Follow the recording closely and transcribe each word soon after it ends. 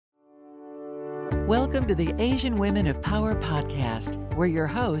Welcome to the Asian Women of Power podcast, where your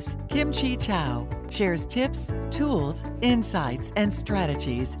host, Kimchi Chow, shares tips, tools, insights, and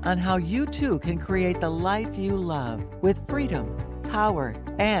strategies on how you too can create the life you love with freedom, power,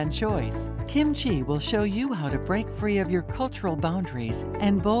 and choice. Kimchi will show you how to break free of your cultural boundaries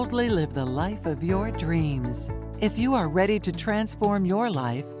and boldly live the life of your dreams. If you are ready to transform your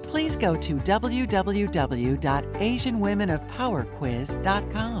life, please go to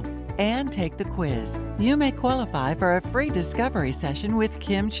www.asianwomenofpowerquiz.com and take the quiz. You may qualify for a free discovery session with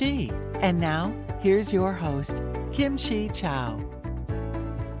Kimchi. And now, here's your host, Kimchi Chow.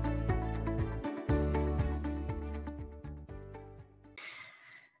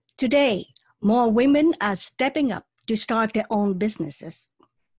 Today, more women are stepping up to start their own businesses.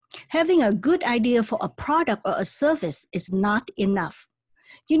 Having a good idea for a product or a service is not enough.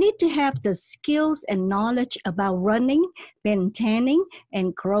 You need to have the skills and knowledge about running, maintaining,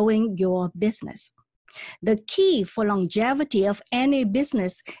 and growing your business. The key for longevity of any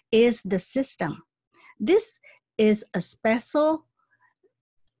business is the system. This is a special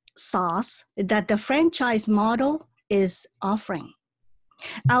sauce that the franchise model is offering.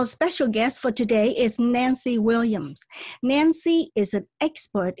 Our special guest for today is Nancy Williams. Nancy is an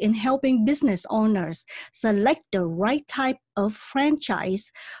expert in helping business owners select the right type of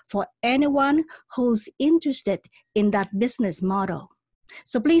franchise for anyone who's interested in that business model.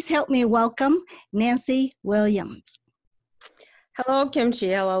 So please help me welcome Nancy Williams. Hello, Kimchi.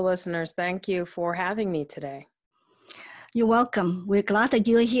 Hello, listeners. Thank you for having me today. You're welcome. We're glad that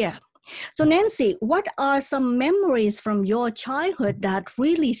you're here. So Nancy, what are some memories from your childhood that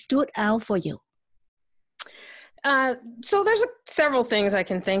really stood out for you? So there's several things I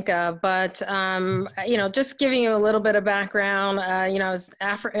can think of, but, just giving you a little bit of background, I was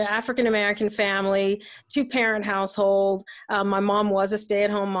African-American family, two-parent household. My mom was a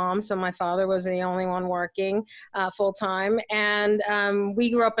stay-at-home mom, so my father was the only one working full-time. And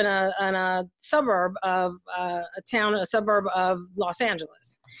we grew up in a suburb of a suburb of Los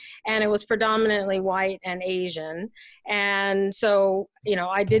Angeles. And it was predominantly white and Asian. And so,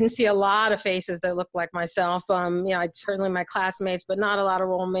 I didn't see a lot of faces that looked like myself. I'd certainly my classmates, but not a lot of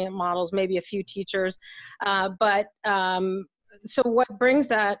role models, maybe a few teachers. So what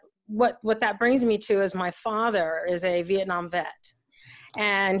that brings me to is my father is a Vietnam vet,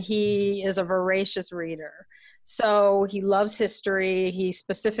 and he is a voracious reader. So he loves history. He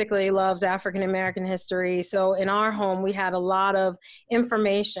specifically loves African-American history. So in our home, we had a lot of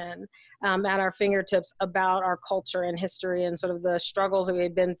information at our fingertips about our culture and history and sort of the struggles that we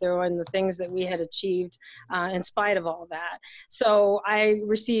had been through and the things that we had achieved in spite of all that. So I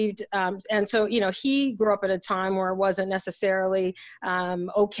received, he grew up at a time where it wasn't necessarily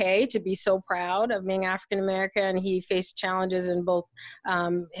okay to be so proud of being African-American. He faced challenges in both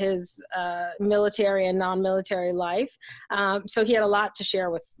his military and non-military life. So he had a lot to share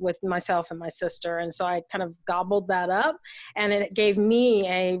with myself and my sister. And so I kind of gobbled that up, and it gave me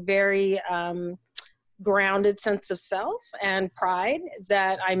a very grounded sense of self and pride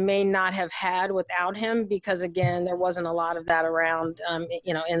that I may not have had without him, because again, there wasn't a lot of that around,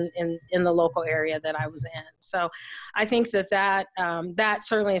 in the local area that I was in. So I think that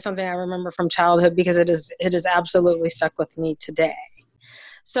certainly is something I remember from childhood, because it is absolutely stuck with me today.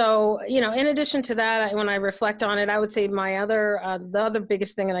 So, in addition to that, when I reflect on it, I would say the other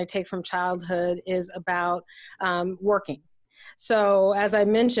biggest thing that I take from childhood is about working. So as I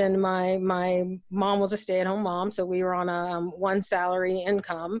mentioned, my mom was a stay-at-home mom, so we were on a one salary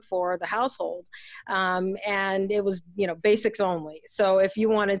income for the household, and it was basics only. So if you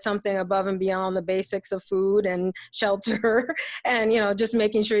wanted something above and beyond the basics of food and shelter, and just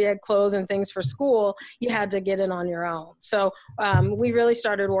making sure you had clothes and things for school, you had to get it on your own. So we really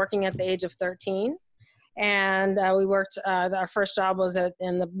started working at the age of 13. And we worked, our first job was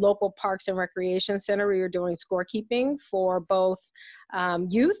in the local parks and recreation center. We were doing scorekeeping for both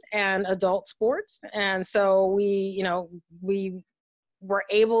youth and adult sports. And so we were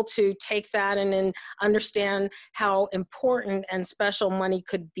able to take that and then understand how important and special money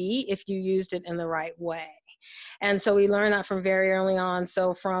could be if you used it in the right way. And so we learned that from very early on.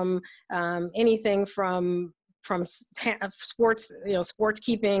 So from anything from sports, sports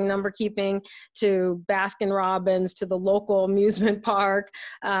keeping, number keeping, to Baskin Robbins, to the local amusement park,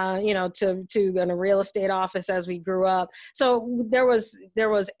 to a real estate office as we grew up. So there was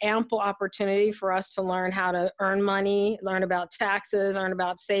ample opportunity for us to learn how to earn money, learn about taxes, learn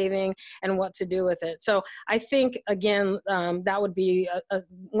about saving, and what to do with it. So I think, again, that would be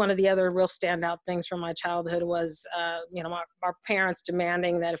one of the other real standout things from my childhood was, our parents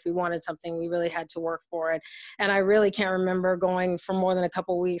demanding that if we wanted something, we really had to work for it. And I really can't remember going for more than a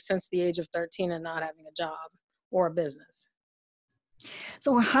couple of weeks since the age of 13 and not having a job or a business.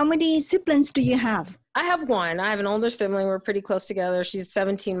 So how many siblings do you have? I have one. I have an older sibling. We're pretty close together. She's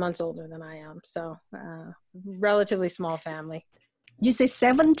 17 months older than I am. So relatively small family. You say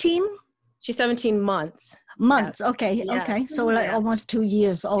 17? She's 17 months. Months. Yes. Okay. Yes. Okay. So like almost 2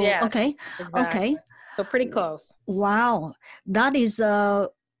 years old. Yes, Okay. exactly. Okay. So pretty close. Wow. That is a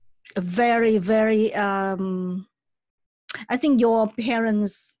very, very, I think your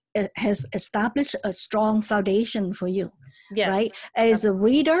parents has established a strong foundation for you, Yes. right? As a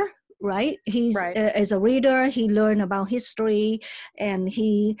reader, right? He's right. As a reader, he learned about history, and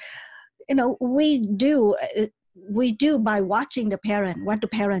he, we do by watching what the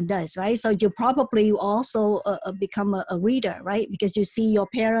parent does, right? So you probably also become a reader, right? Because you see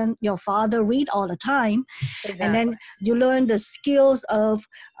your father read all the time. Exactly. And then you learn the skills of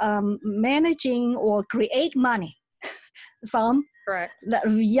managing or create money from Correct.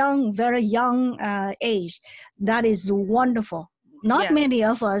 the very young age. That is wonderful. Not many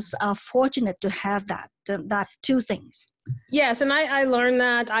of us are fortunate to have that two things. Yes, and I learned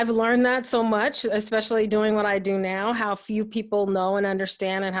that. I've learned that so much, especially doing what I do now, how few people know and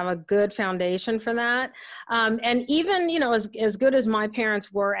understand and have a good foundation for that. And even, as good as my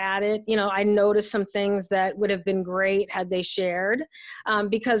parents were at it, I noticed some things that would have been great had they shared,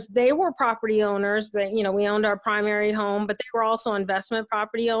 because they were property owners. That, we owned our primary home, but they were also investment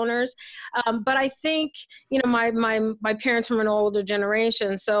property owners. But I think, my parents from an older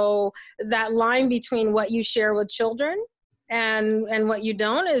generation, so that line between what you share with children and what you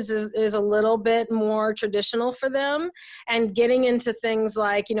don't is a little bit more traditional for them, and getting into things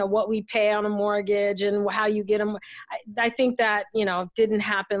like, what we pay on a mortgage and how you get them. I think that, didn't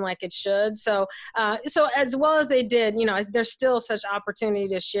happen like it should. So as well as they did, there's still such opportunity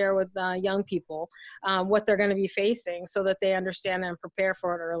to share with young people what they're going to be facing so that they understand and prepare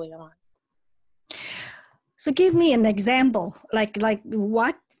for it early on. So give me an example, like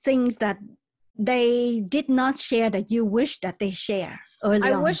what things that they did not share that you wish that they share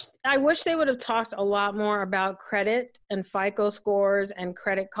early on. I wish they would have talked a lot more about credit and FICO scores and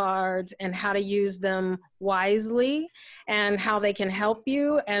credit cards and how to use them wisely and how they can help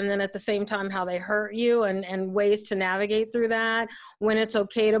you, and then at the same time how they hurt you, and ways to navigate through that, when it's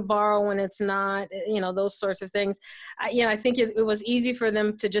okay to borrow, when it's not, those sorts of things. I think it was easy for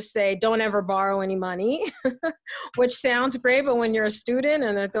them to just say, don't ever borrow any money, which sounds great, but when you're a student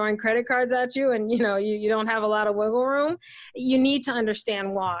and they're throwing credit cards at you and you don't have a lot of wiggle room, you need to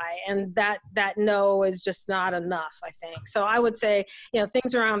understand why, and that no is just not enough, I think. So I would say,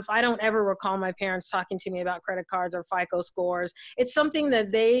 things around, I don't ever recall my parents talking to me about credit cards or FICO scores. It's something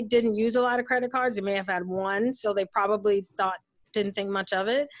that they didn't use a lot of credit cards. They may have had one, so they probably didn't think much of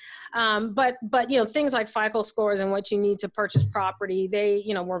it. But things like FICO scores and what you need to purchase property, they,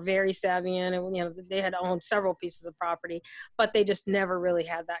 were very savvy in, and, they had owned several pieces of property, but they just never really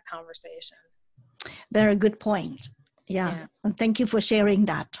had that conversation. Very good point. Yeah. And thank you for sharing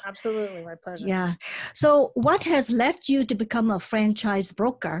that. Absolutely. My pleasure. Yeah. So what has led you to become a franchise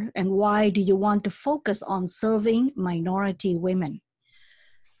broker, and why do you want to focus on serving minority women?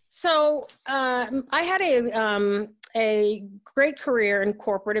 So I had a great career in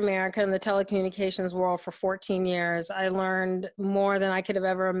corporate America in the telecommunications world for 14 years. I learned more than I could have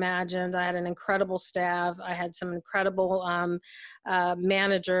ever imagined. I had an incredible staff. I had some incredible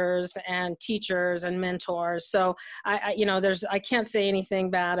managers and teachers and mentors. So I can't say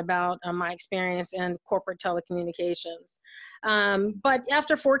anything bad about my experience in corporate telecommunications. But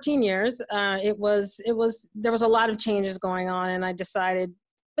after 14 years, there was a lot of changes going on, and I decided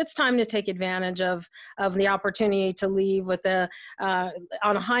it's time to take advantage of the opportunity to leave with on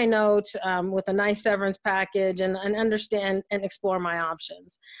a high note, with a nice severance package, and understand and explore my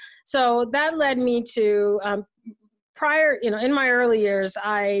options. So that led me to in my early years,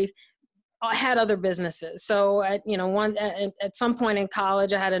 I had other businesses. So at some point in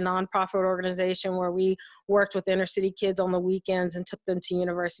college, I had a nonprofit organization where we worked with inner city kids on the weekends and took them to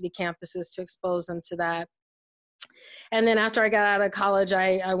university campuses to expose them to that. And then after I got out of college,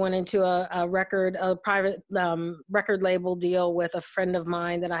 I went into a private record label deal with a friend of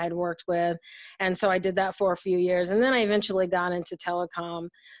mine that I had worked with. And so I did that for a few years. And then I eventually got into telecom.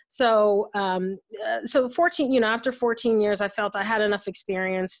 So, after 14 years, I felt I had enough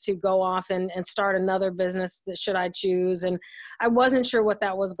experience to go off and start another business that should I choose. And I wasn't sure what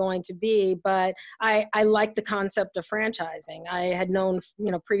that was going to be, but I liked the concept of franchising. I had known,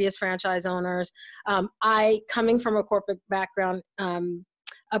 previous franchise owners. Coming from a corporate background,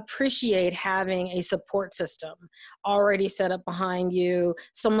 appreciate having a support system already set up behind you,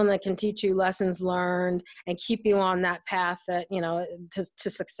 someone that can teach you lessons learned and keep you on that path that, to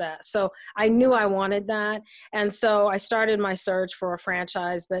success. So I knew I wanted that. And so I started my search for a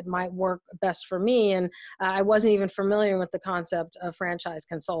franchise that might work best for me. And I wasn't even familiar with the concept of franchise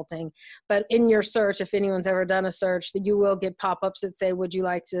consulting. But in your search, if anyone's ever done a search, that you will get pop-ups that say, would you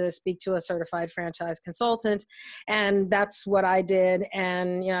like to speak to a certified franchise consultant? And that's what I did.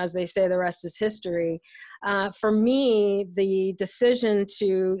 And, as they say, the rest is history. For me, the decision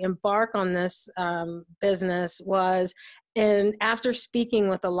to embark on this business was, and after speaking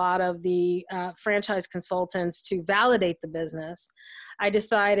with a lot of the franchise consultants to validate the business, I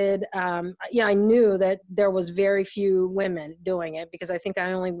decided, I knew that there was very few women doing it, because I think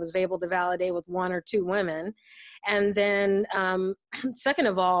I only was able to validate with 1 or 2 women. And then second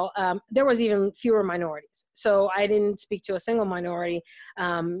of all, there was even fewer minorities. So I didn't speak to a single minority,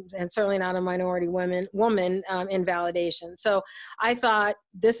 and certainly not a minority woman in validation. So I thought,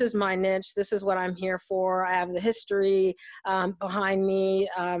 this is my niche. This is what I'm here for. I have the history behind me,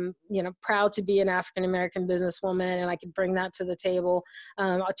 proud to be an African-American businesswoman, and I could bring that to the table,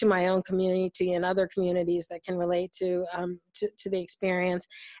 to my own community and other communities that can relate to the experience.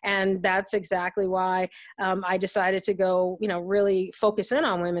 And that's exactly why I decided to go, really focus in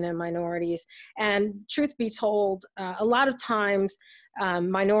on women and minorities. And truth be told, a lot of times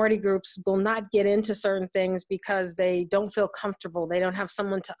minority groups will not get into certain things because they don't feel comfortable. They don't have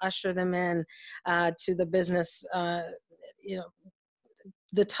someone to usher them in to the business,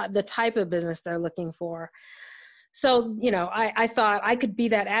 the type of business they're looking for. So, I thought I could be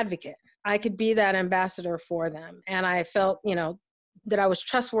that advocate. I could be that ambassador for them. And I felt, that I was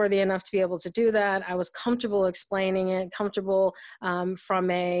trustworthy enough to be able to do that. I was comfortable explaining it, comfortable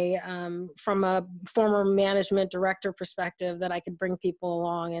from a former management director perspective, that I could bring people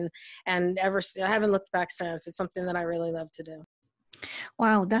along, and I haven't looked back since. It's something that I really love to do.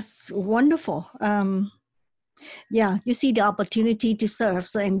 Wow, that's wonderful. Yeah, you see the opportunity to serve,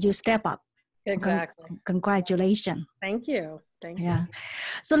 and you step up. Exactly. Congratulations. Thank you. Thank you. Yeah.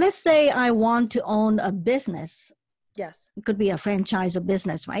 So let's say I want to own a business. Yes. It could be a franchise or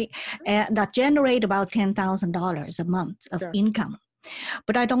business, right? That generate about $10,000 a month of income.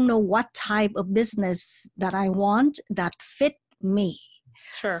 But I don't know what type of business that I want that fit me.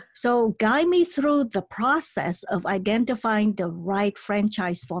 Sure. So guide me through the process of identifying the right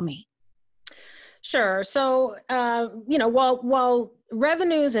franchise for me. Sure. So, while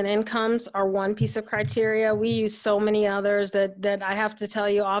revenues and incomes are one piece of criteria, we use so many others that I have to tell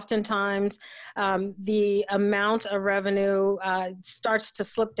you, oftentimes the amount of revenue starts to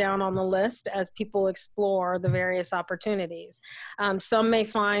slip down on the list as people explore the various opportunities. Some may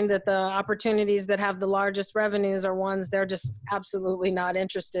find that the opportunities that have the largest revenues are ones they're just absolutely not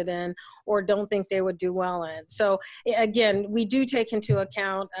interested in or don't think they would do well in. So again, we do take into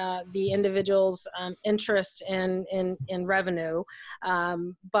account the individual's interest in revenue.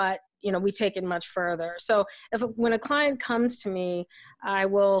 But we take it much further. So when a client comes to me, I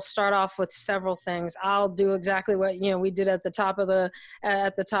will start off with several things. I'll do exactly what we did at the top of the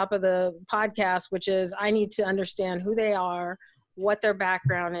podcast, which is I need to understand who they are, what their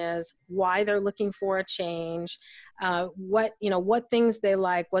background is, why they're looking for a change, what things they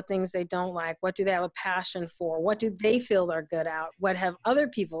like, what things they don't like, what do they have a passion for, what do they feel they're good at, what have other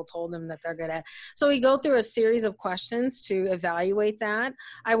people told them that they're good at. So we go through a series of questions to evaluate that.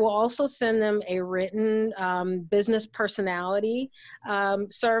 I will also send them a written business personality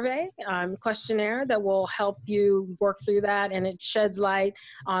survey questionnaire that will help you work through that, and it sheds light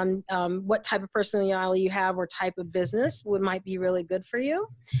on what type of personality you have or type of business might be really good for you.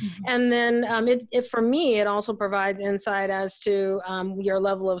 Mm-hmm. And then for me, it also provides insight as to your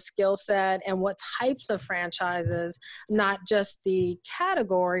level of skill set and what types of franchises, not just the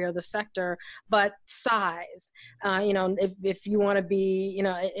category or the sector, but size. If you want to be,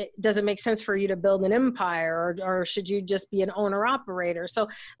 does it make sense for you to build an empire, or should you just be an owner operator? So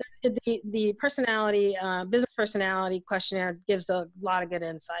the personality, business personality questionnaire gives a lot of good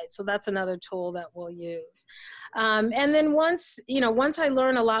insight. So that's another tool that we'll use. And then once I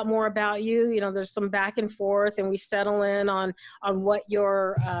learn a lot more about you, there's some back and forth, and we settle in on what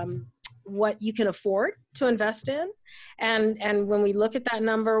what you can afford to invest in. And when we look at that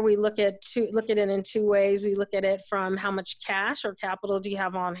number, we look at it in two ways. We look at it from how much cash or capital do you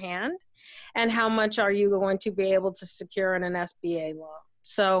have on hand, and how much are you going to be able to secure in an SBA loan.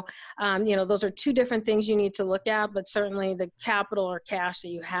 So, those are two different things you need to look at, but certainly the capital or cash that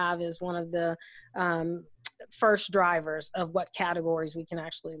you have is one of the first drivers of what categories we can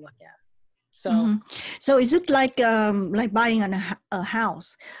actually look at. So, So is it like buying a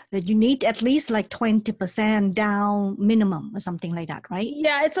house that you need at least like 20% down minimum or something like that, right?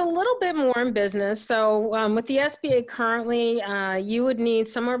 yeah, it's a little bit more in business. So with the SBA currently, you would need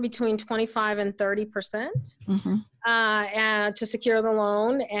somewhere between 25 and 30%. And to secure the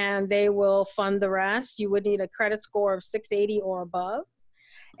loan, and they will fund the rest. You would need a credit score of 680 or above.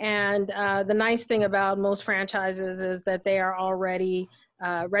 And the nice thing about most franchises is that they are already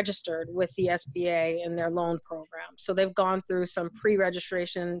registered with the SBA in their loan program. So they've gone through some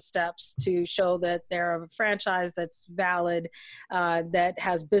pre-registration steps to show that they're a franchise that's valid, that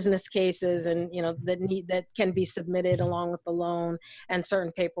has business cases, and that can be submitted along with the loan, and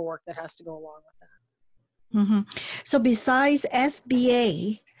certain paperwork that has to go along with that. So besides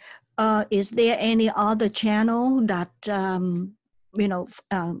SBA, is there any other channel that the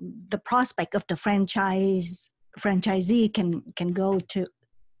prospect of the franchisee can go to?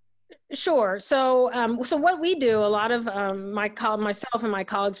 Sure. So, so what we do, a lot of myself and my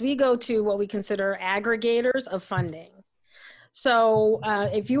colleagues, we go to what we consider aggregators of funding. So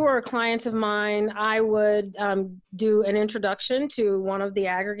if you were a client of mine, I would do an introduction to one of the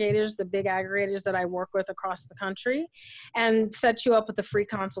aggregators, the big aggregators that I work with across the country, and set you up with a free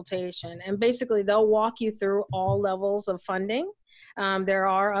consultation. And basically, they'll walk you through all levels of funding. There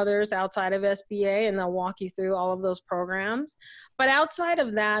are others outside of SBA, and they'll walk you through all of those programs. But outside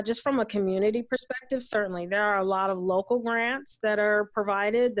of that, just from a community perspective, certainly there are a lot of local grants that are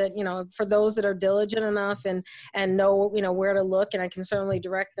provided that, for those that are diligent enough and know, where to look, and I can certainly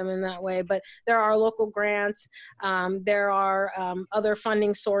direct them in that way. But there are local grants. There are other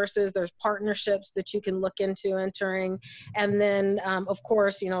funding sources. There's partnerships that you can look into entering. And then, of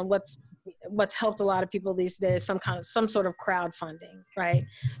course, what's helped a lot of people these days, some sort of crowdfunding, right?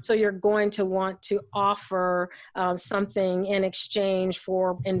 So you're going to want to offer something in exchange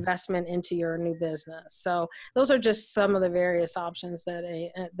for investment into your new business. So those are just some of the various options that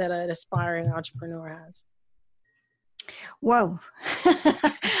an aspiring entrepreneur has. Whoa.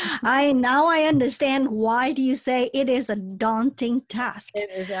 I understand why do you say it is a daunting task. It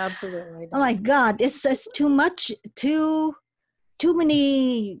is absolutely daunting. Oh my God, it's just too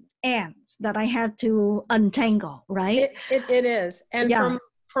many ends that I have to untangle, right? It is. And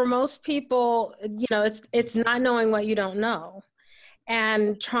for most people, it's not knowing what you don't know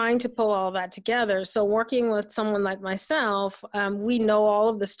and trying to pull all that together. So working with someone like myself, we know all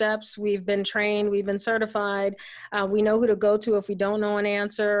of the steps. We've been trained, we've been certified. We know who to go to if we don't know an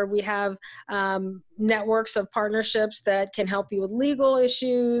answer. We have networks of partnerships that can help you with legal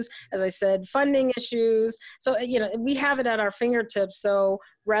issues, as I said, funding issues. So, we have it at our fingertips. So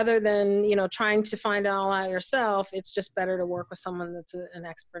rather than, trying to find it all out yourself, it's just better to work with someone that's an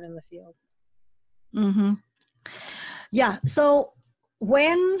expert in the field. Yeah. So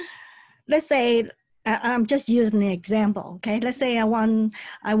when, let's say, I'm just using an example, okay? Let's say I want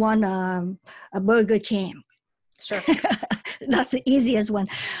a burger chain. Sure. That's the easiest one.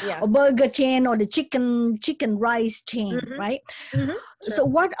 Yeah. A burger chain or the chicken rice chain, right? Sure. So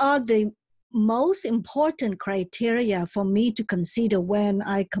what are the most important criteria for me to consider when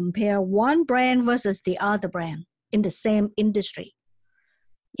I compare one brand versus the other brand in the same industry?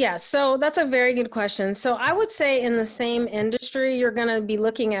 Yeah, so that's a very good question. So I would say in the same industry, you're going to be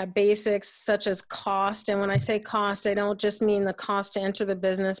looking at basics such as cost. And when I say cost, I don't just mean the cost to enter the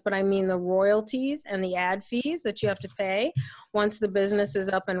business, but I mean the royalties and the ad fees that you have to pay once the business is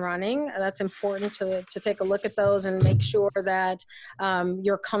up and running. That's important to take a look at those and make sure that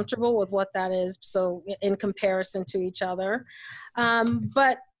you're comfortable with what that is. So in comparison to each other.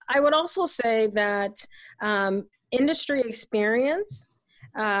 But I would also say that industry experience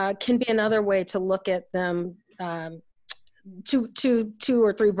can be another way to look at them, two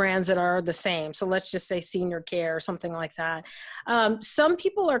or three brands that are the same. So let's just say senior care or something like that. Some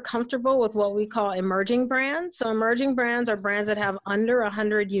people are comfortable with what we call emerging brands. So emerging brands are brands that have under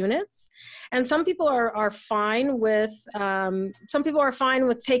 100 units. And some people are fine with,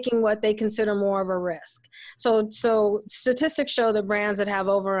 taking what they consider more of a risk. So statistics show that brands that have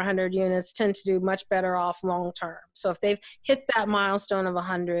over 100 units tend to do much better off long term. So if they've hit that milestone of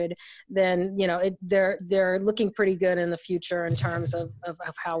 100, then they're looking pretty good in the future in terms of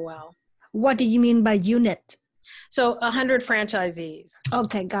how well. What do you mean by unit? So 100 franchisees.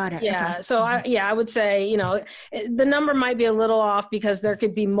 Okay, got it. Yeah. Okay. So I would say, the number might be a little off because there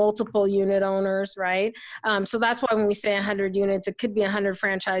could be multiple unit owners, right? So that's why when we say 100 units, it could be 100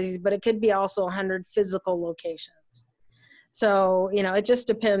 franchisees, but it could be also 100 physical locations. So, it just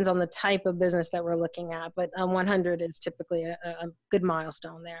depends on the type of business that we're looking at, but 100 is typically a good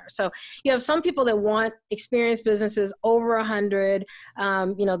milestone there. So you have some people that want experienced businesses over 100,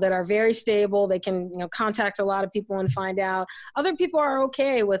 that are very stable. They can, contact a lot of people and find out. Other people are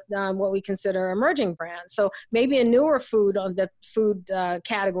okay with what we consider emerging brands. So maybe a newer food on the food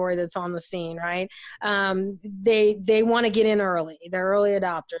category that's on the scene, right? They want to get in early. They're early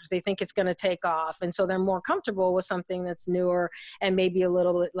adopters. They think it's going to take off. And so they're more comfortable with something that's newer and maybe a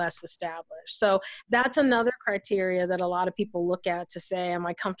little bit less established. So that's another criteria that a lot of people look at to say, am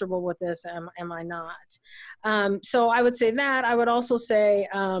I comfortable with this? Am I not? So I would say that. I would also say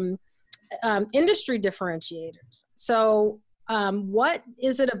industry differentiators. So what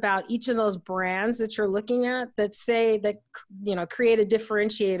is it about each of those brands that you're looking at that create a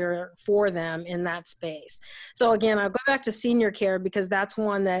differentiator for them in that space? So again, I'll go back to senior care because that's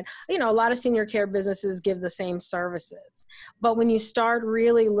one that, a lot of senior care businesses give the same services. But when you start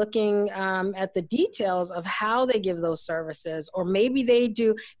really looking at the details of how they give those services, or maybe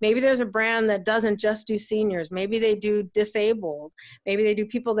there's a brand that doesn't just do seniors, maybe they do disabled, maybe they do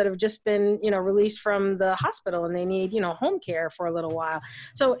people that have just been, released from the hospital and they need, home care for a little while.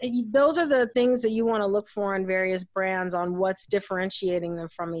 So those are the things that you want to look for in various brands on what's differentiating them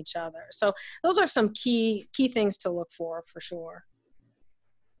from each other. So those are some key things to look for sure.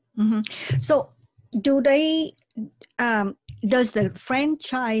 Mm-hmm. So does the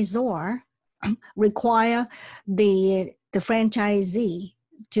franchisor require the franchisee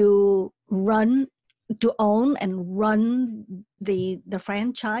to own and run the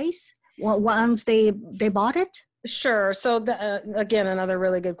franchise once they bought it? Sure. So again, another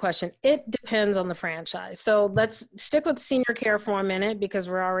really good question. It depends on the franchise. So let's stick with senior care for a minute because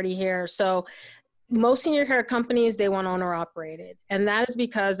we're already here. So most senior care companies, they want owner operated. And that is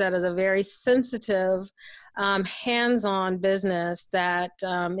because that is a very sensitive, hands-on business that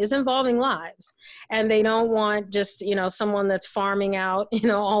is involving lives. And they don't want just, someone that's farming out,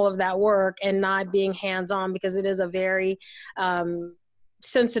 all of that work and not being hands-on, because it is a very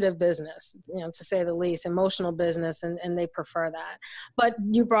sensitive business, to say the least, emotional business, and they prefer that. But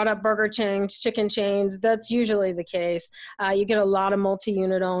you brought up burger chains, chicken chains. That's usually the case. You get a lot of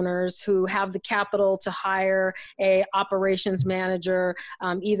multi-unit owners who have the capital to hire a operations manager,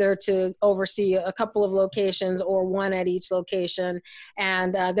 either to oversee a couple of locations or one at each location.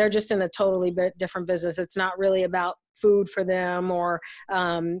 And they're just in a totally different business. It's not really about food for them or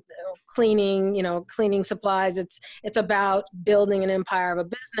cleaning supplies. It's about building an empire of a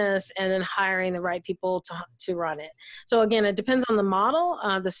business and then hiring the right people to run it. So again, it depends on the model,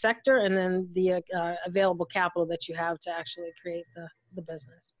 the sector, and then the available capital that you have to actually create the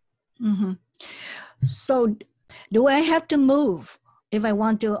business. Mm-hmm. So do I have to move if I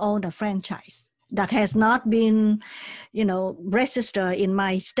want to own a franchise that has not been, registered in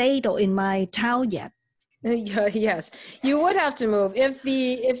my state or in my town yet? Yes, you would have to move if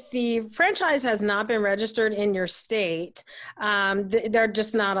the franchise has not been registered in your state. They're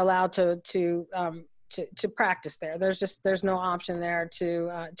just not allowed to practice there. There's no option there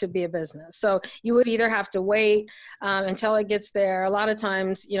to be a business. So you would either have to wait until it gets there. A lot of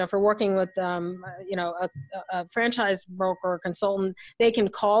times, if we're working with a franchise broker or consultant, they can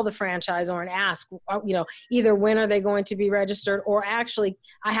call the franchisor and ask, either when are they going to be registered, or actually,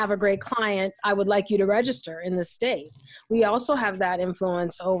 I have a great client, I would like you to register in the state. We also have that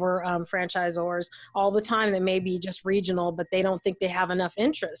influence over franchisors all the time that may be just regional, but they don't think they have enough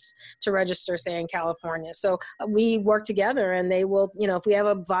interest to register, say, in California. So we work together, and they will, if we have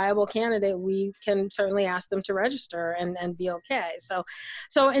a viable candidate, we can certainly ask them to register and be okay. So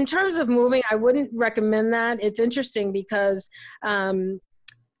in terms of moving, I wouldn't recommend that. It's interesting because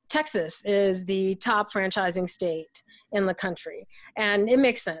Texas is the top franchising state in the country, and it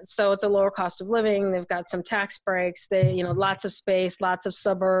makes sense. So it's a lower cost of living. They've got some tax breaks. They, lots of space, lots of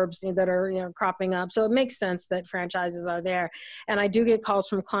suburbs that are, cropping up. So it makes sense that franchises are there. And I do get calls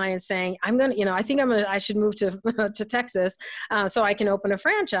from clients saying, I should move to Texas so I can open a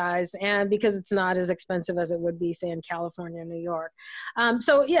franchise, and because it's not as expensive as it would be, say, in California or New York.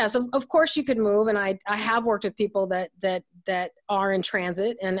 So yes, of course you could move. And I have worked with people that are in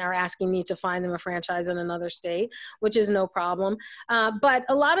transit and are asking me to find them a franchise in another state, which is no problem. But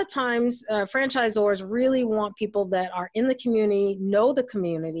a lot of times franchisors really want people that are in the community, know the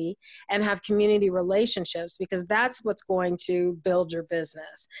community, and have community relationships, because that's what's going to build your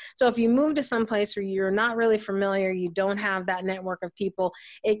business. So if you move to some place where you're not really familiar, you don't have that network of people,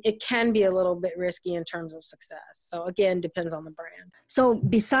 it can be a little bit risky in terms of success. So again, depends on the brand. So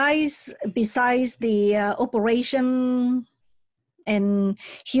besides the operation and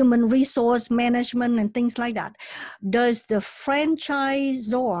human resource management and things like that. Does the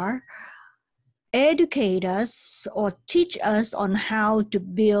franchisor educate us or teach us on how to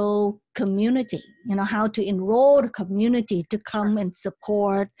build community, how to enroll the community to come and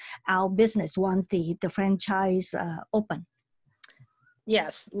support our business once the franchise open?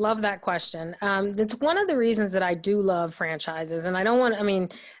 Yes, love that question. That's one of the reasons that I do love franchises. And I don't want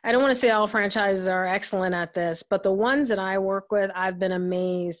to say all franchises are excellent at this, but the ones that I work with, I've been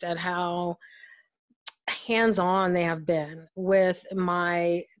amazed at how hands-on they have been with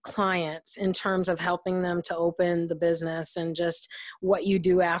my clients in terms of helping them to open the business and just what you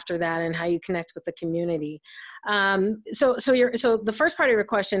do after that and how you connect with the community. So the first part of your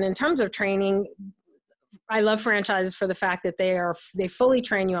question, in terms of training, I love franchises for the fact that they fully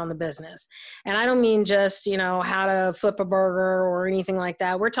train you on the business. And I don't mean just, how to flip a burger or anything like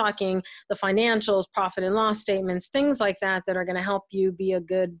that. We're talking the financials, profit and loss statements, things like that are going to help you be a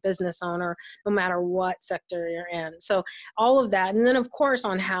good business owner, no matter what sector you're in. So all of that. And then of course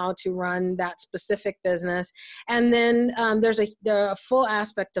on how to run that specific business. And then there's a full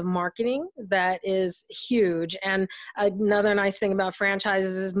aspect of marketing that is huge. And another nice thing about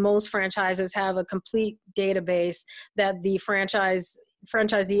franchises is most franchises have a complete database that the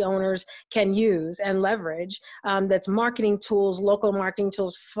franchisee owners can use and leverage. That's marketing tools, local marketing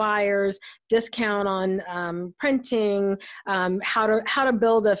tools, flyers, discount on printing, how to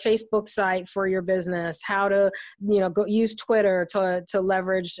build a Facebook site for your business, how to go use Twitter to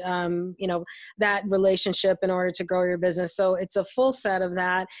leverage that relationship in order to grow your business. So it's a full set of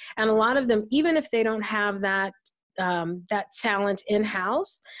that, and a lot of them, even if they don't have that talent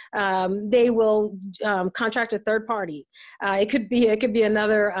in-house, they will contract a third party. It could be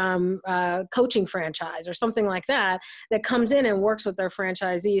another coaching franchise or something like that comes in and works with their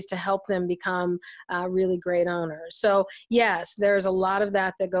franchisees to help them become really great owners. So yes, there's a lot of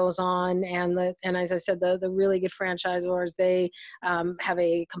that goes on, and as I said, the really good franchisors, they have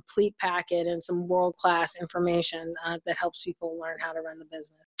a complete packet and some world-class information that helps people learn how to run the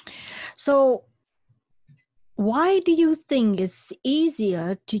business. So why do you think it's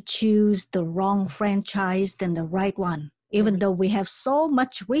easier to choose the wrong franchise than the right one, even though we have so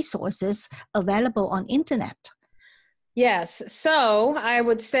much resources available on internet? Yes. So I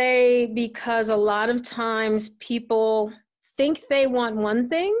would say because a lot of times people think they want one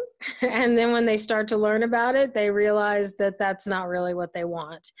thing, and then when they start to learn about it, they realize that that's not really what they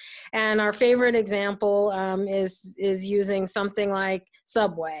want. And our favorite example is using something like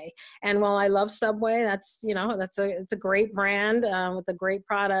Subway. And while I love Subway, it's a great brand with a great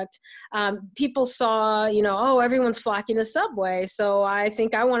product. People saw, oh, everyone's flocking to Subway, so I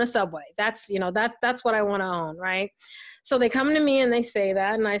think I want a Subway. That's what I want to own, right? So they come to me and they say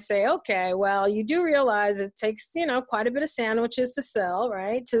that, and I say, okay, well, you do realize it takes, quite a bit of sandwiches to sell,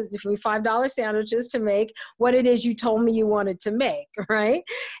 right? To $5 sandwiches to make what it is you told me you wanted to make, right?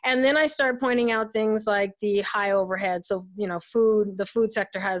 And then I start pointing out things like the high overhead. So, the food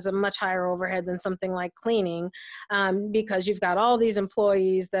sector has a much higher overhead than something like cleaning, because you've got all these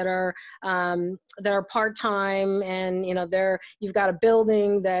employees that are part-time, and, you've got a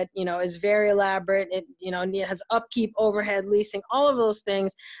building that, is very elaborate. It has upkeep, overhead, leasing, all of those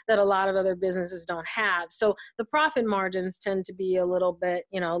things that a lot of other businesses don't have. So the profit margins tend to be a little bit,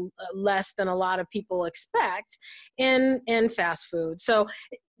 less than a lot of people expect in fast food. So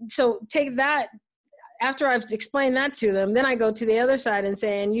take that. After I've explained that to them, then I go to the other side and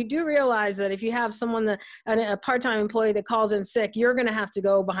say, and you do realize that if you have someone, a part-time employee that calls in sick, you're going to have to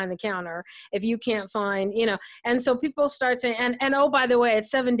go behind the counter if you can't find, and so people start saying, and oh, by the way, it's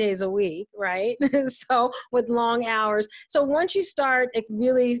 7 days a week, right? So with long hours. So once you start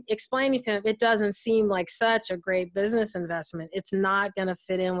really explaining to them, it doesn't seem like such a great business investment. It's not going to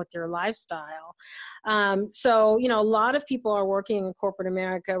fit in with your lifestyle. So, a lot of people are working in corporate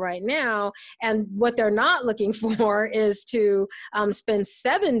America right now, and what they're not looking for is to spend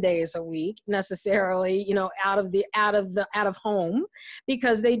 7 days a week necessarily, out of home,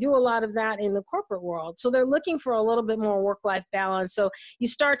 because they do a lot of that in the corporate world. So they're looking for a little bit more work-life balance. So you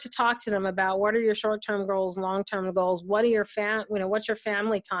start to talk to them about what are your short-term goals, long-term goals, what are your what's your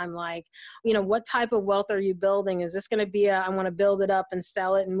family time like? What type of wealth are you building? Is this going to be I want to build it up and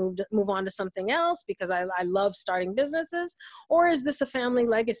sell it and move on to something else because I love starting businesses? Or is this a family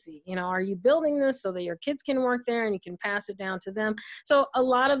legacy? Are you building this so that your kids can work there and you can pass it down to them? So a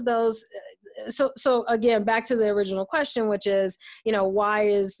lot of those, so again, back to the original question, which is,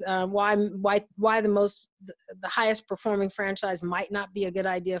 why the highest performing franchise might not be a good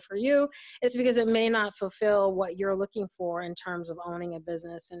idea for you? It's because it may not fulfill what you're looking for in terms of owning a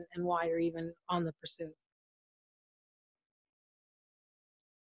business and why you're even on the pursuit.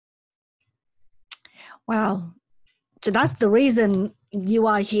 Wow. So that's the reason you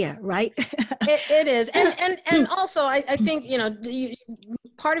are here, right? It is. And also, I think,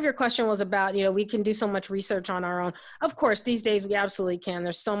 part of your question was about, we can do so much research on our own. Of course, these days we absolutely can.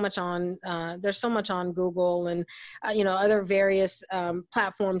 There's so much on Google and, other various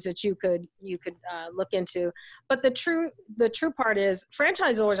platforms that you could look into. But the true part is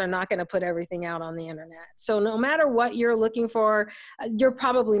franchisors are not going to put everything out on the internet. So no matter what you're looking for, you're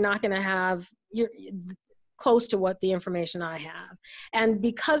probably not going to have close to what the information I have. And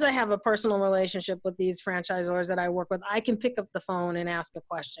because I have a personal relationship with these franchisors that I work with, I can pick up the phone and ask a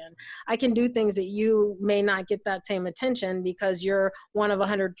question. I can do things that you may not get that same attention because you're one of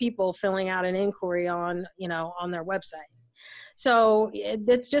 100 people filling out an inquiry on their website. So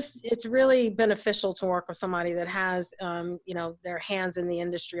it's really beneficial to work with somebody that has, their hands in the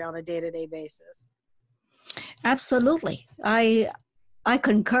industry on a day-to-day basis. Absolutely. I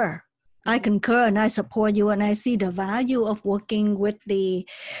concur. I concur and I support you, and I see the value of working with the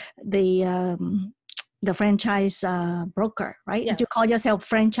franchise broker, right? Yes. Do you call yourself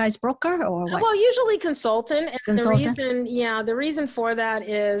franchise broker or what? Well, usually consultant. And Consultant? the reason for that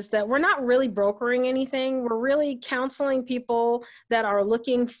is that we're not really brokering anything. We're really counseling people that are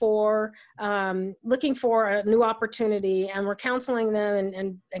looking for a new opportunity, and we're counseling them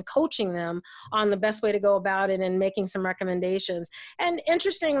and coaching them on the best way to go about it and making some recommendations. And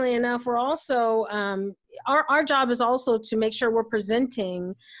interestingly enough, we're also our job is also to make sure we're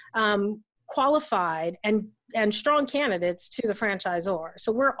presenting qualified and strong candidates to the franchisor.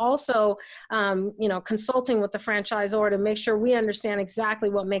 So we're also, consulting with the franchisor to make sure we understand exactly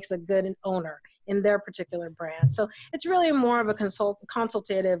what makes a good owner in their particular brand. So it's really more of a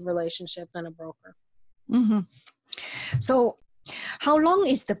consultative relationship than a broker. Mm-hmm. So how long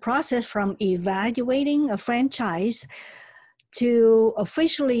is the process from evaluating a franchise to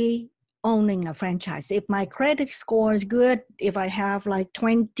officially owning a franchise? If my credit score is good, if I have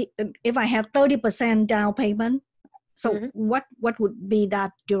if I have 30% down payment, so what would be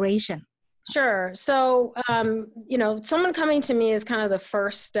that duration? Sure. So, someone coming to me is kind of the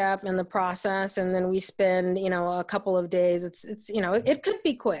first step in the process. And then we spend, a couple of days. It's it could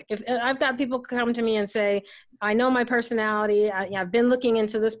be quick. If I've got people come to me and say, I know my personality, I've been looking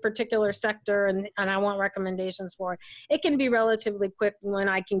into this particular sector and I want recommendations for it. It can be relatively quick when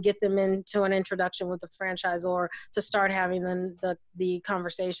I can get them into an introduction with the franchisor to start having the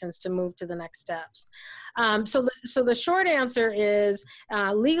conversations to move to the next steps. So the short answer is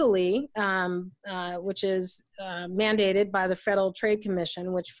legally, which is mandated by the Federal Trade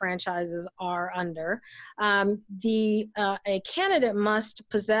Commission, which franchises are under. A candidate must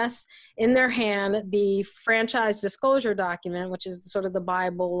possess in their hand the franchise disclosure document, which is sort of the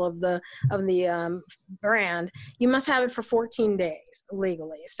Bible of the brand. You must have it for 14 days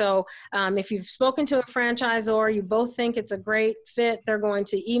legally. So if you've spoken to a franchisor, you both think it's a great fit, they're going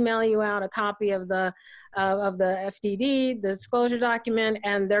to email you out a copy of the FDD, the disclosure document,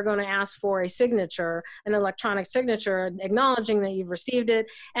 and they're going to ask for a signature, an electronic signature, acknowledging that you've received it.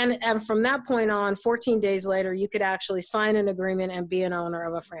 And from that point on, 14 days later, you could actually sign an agreement and be an owner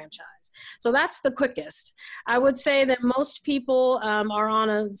of a franchise. So that's the quickest. I would say that most people are on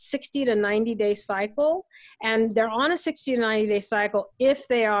a 60 to 90 day cycle, and they're on a 60 to 90 day cycle if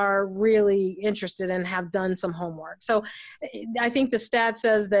they are really interested and have done some homework. So I think the stat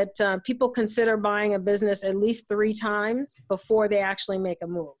says that people consider buying a business at least 3 times before they actually make a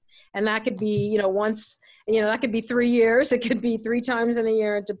move. And that could be, once, that could be 3 years. It could be 3 times in a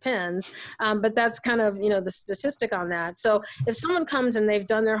year. It depends. But that's kind of, the statistic on that. So if someone comes and they've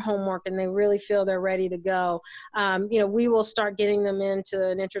done their homework and they really feel they're ready to go, we will start getting them into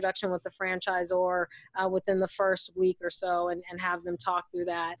an introduction with the franchisor within the first week or so and have them talk through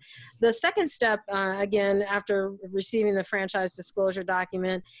that. The second step, again, after receiving the franchise disclosure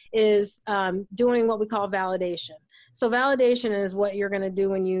document is doing what we call validation. So validation is what you're going to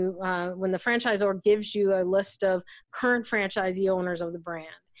do when the franchisor gives you a list of current franchisee owners of the brand.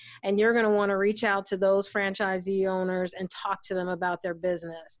 And you're going to want to reach out to those franchisee owners and talk to them about their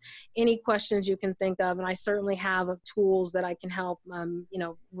business. Any questions you can think of, and I certainly have tools that I can help,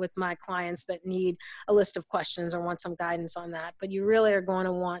 with my clients that need a list of questions or want some guidance on that. But you really are going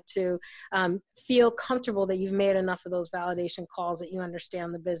to want to feel comfortable that you've made enough of those validation calls that you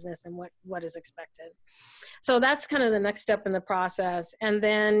understand the business and what is expected. So that's kind of the next step in the process. And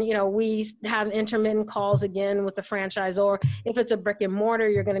then, we have intermittent calls again with the franchisor. If it's a brick and mortar,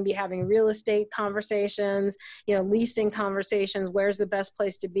 you're going to be having real estate conversations, leasing conversations, where's the best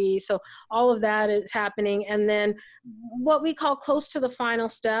place to be. So all of that is happening. And then what we call close to the final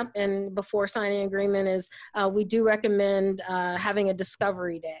step and before signing agreement is we do recommend having a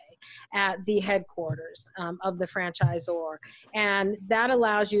discovery day. at the headquarters of the franchisor. And that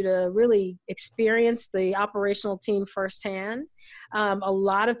allows you to really experience the operational team firsthand. A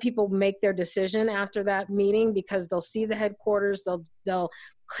lot of people make their decision after that meeting because they'll see the headquarters, they'll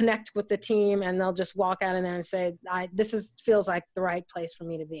connect with the team, and they'll just walk out in there and say, feels like the right place for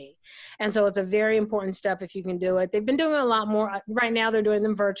me to be. And so it's a very important step if you can do it. They've been doing a lot more. Right now they're doing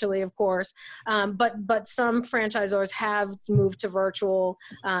them virtually, of course, but some franchisors have moved to virtual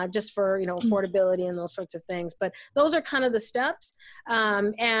just for, affordability and those sorts of things. But those are kind of the steps.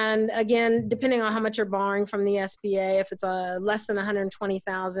 And again, depending on how much you're borrowing from the SBA, if it's less than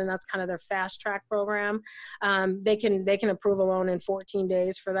 $120,000, that's kind of their fast track program. They can approve a loan in 14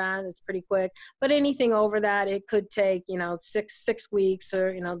 days for that. It's pretty quick. But anything over that, it could take, 6 weeks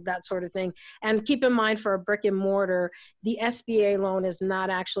or, that sort of thing. And keep in mind, for a brick and mortar, the SBA loan is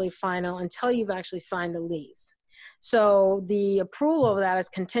not actually final until you've actually signed the lease. So the approval of that is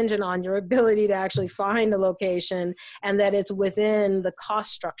contingent on your ability to actually find a location and that it's within the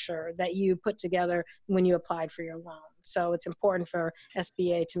cost structure that you put together when you applied for your loan. So it's important for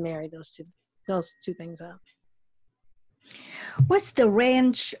SBA to marry those two things up. What's the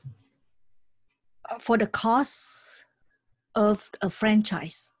range for the costs of a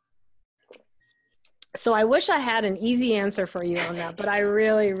franchise? So I wish I had an easy answer for you on that, but I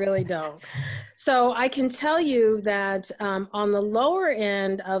really, really don't. So I can tell you that on the lower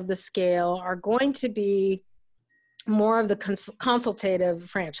end of the scale are going to be more of the consultative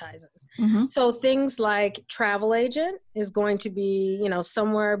franchises. Mm-hmm. So things like travel agent is going to be,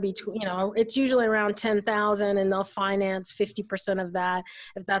 somewhere between, it's usually around 10,000 and they'll finance 50% of that.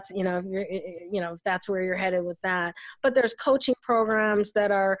 If that's, if that's where you're headed with that. But there's coaching programs that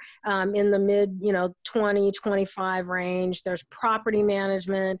are in the mid, 20, 25 range. There's property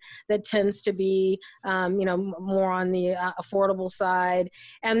management that tends to be, more on the affordable side.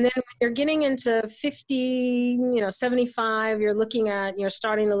 And then when you're getting into 50, 75, you're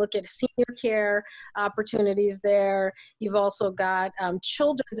starting to look at senior care opportunities there. You've also got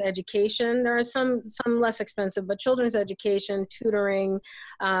children's education. There are some less expensive, but children's education, tutoring,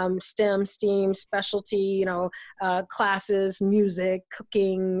 STEM, STEAM, specialty, classes, music,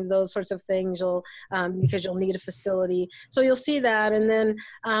 cooking, those sorts of things. Because you'll need a facility. So you'll see that. And then,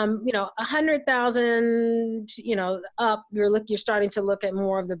 100,000, up, you're starting to look at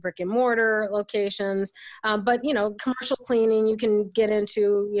more of the brick and mortar locations. But, commercial cleaning, you can get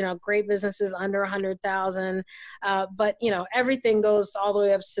into, great businesses under 100,000. But, everything goes all the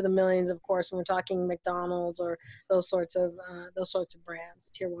way up to the millions, of course, when we're talking McDonald's or those sorts of brands,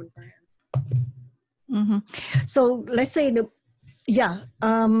 tier 1 brands. Mm-hmm. So let's say $1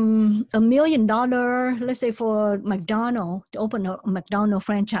 million, let's say for McDonald's, to open a McDonald's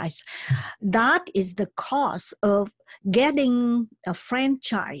franchise, that is the cost of getting a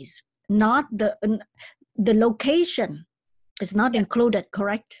franchise, not the location is not included,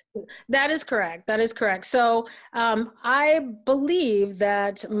 correct? That is correct. So I believe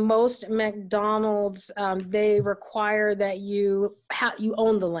that most McDonald's, they require that you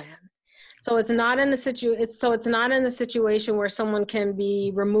own the land. So it's not in the situation where someone can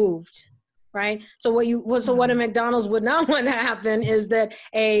be removed, right? So what a McDonald's would not want to happen is that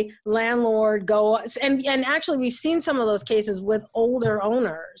a landlord and actually we've seen some of those cases with older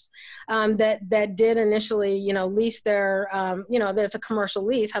owners that did initially, lease their, there's a commercial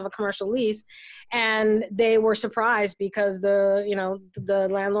lease, and they were surprised because the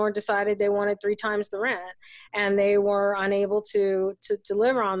landlord decided they wanted 3 times the rent, and they were unable to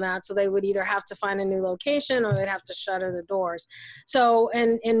deliver on that. So they would either have to find a new location or they'd have to shutter the doors. So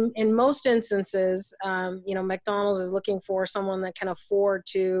in most instances, McDonald's is looking for someone that can afford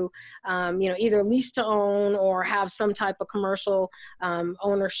to, either lease to own or have some type of commercial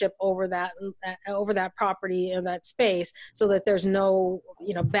ownership over that property and that space, so that there's no,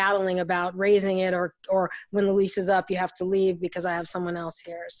 battling about raising it or when the lease is up, you have to leave because I have someone else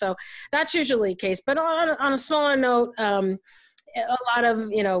here. So that's usually the case. But on a smaller note, a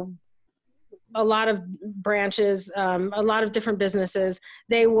lot of branches, a lot of different businesses,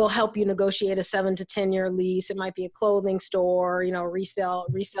 they will help you negotiate a 7 to 10 year lease. It might be a clothing store, resale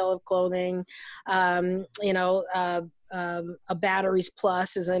of clothing, a Batteries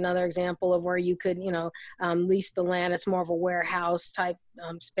Plus is another example of where you could, lease the land. It's more of a warehouse type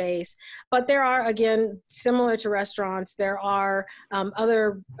space. But there are, again, similar to restaurants, there are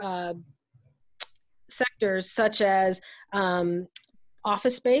other sectors such as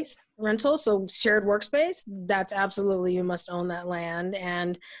office space rental, so shared workspace. That's absolutely, you must own that land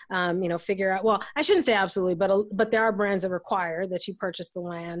and figure out. Well, I shouldn't say absolutely, but there are brands that require that you purchase the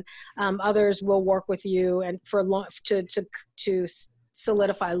land. Others will work with you and to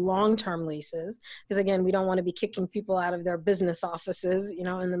solidify long-term leases, because again, we don't want to be kicking people out of their business offices, you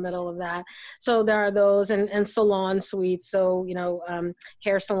know, in the middle of that. So there are those, and salon suites. So, you know,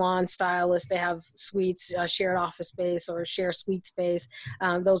 hair salon stylists, they have suites, shared office space or share suite space.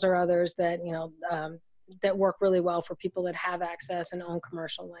 Those are others that, you know, that work really well for people that have access and own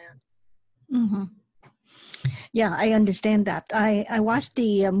commercial land. Mm-hmm. Yeah, I understand that. I watched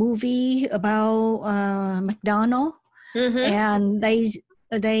the movie about McDonald's, and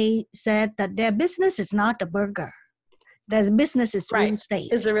they said that their business is not a burger. Their business is real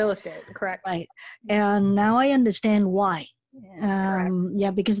estate. Is the real estate, correct. Right. And now I understand why.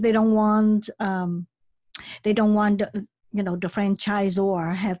 Yeah, because they don't want you know, the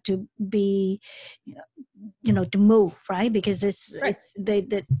franchisor have to be, you know, to move, right? Because it's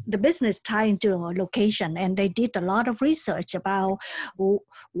the business tied into a location, and they did a lot of research about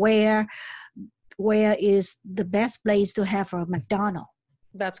where is the best place to have a McDonald's.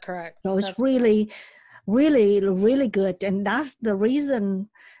 That's correct. So it's really good, and that's the reason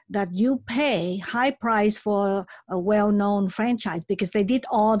that you pay high price for a well-known franchise, because they did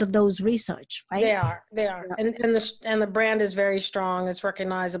all of those research, right? They are, Yeah. and the brand is very strong. It's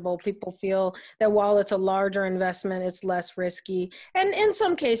recognizable. People feel that while it's a larger investment, it's less risky, and in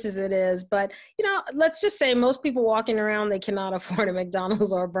some cases it is. But you know, let's just say most people walking around, they cannot afford a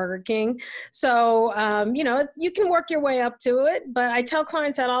McDonald's or a Burger King. So you know, you can work your way up to it. But I tell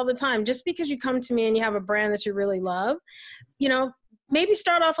clients that all the time. Just because you come to me and you have a brand that you really love, you know, maybe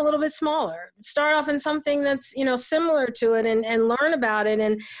start off a little bit smaller, start off in something that's, you know, similar to it, and learn about it.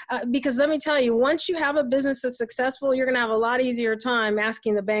 And because let me tell you, once you have a business that's successful, you're going to have a lot easier time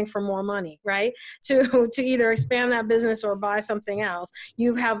asking the bank for more money, right? To either expand that business or buy something else.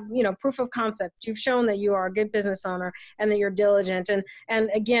 You have, you know, proof of concept. You've shown that you are a good business owner and that you're diligent. And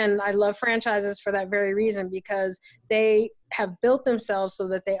again, I love franchises for that very reason, because they have built themselves so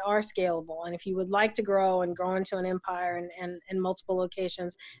that they are scalable. And if you would like to grow into an empire and multiple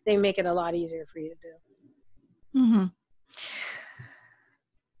locations, they make it a lot easier for you to do. Mm-hmm.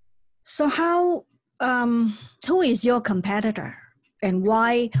 So who is your competitor, and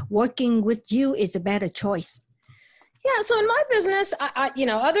why working with you is a better choice? Yeah, so in my business, you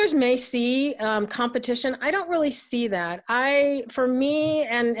know, others may see competition. I don't really see that. For me,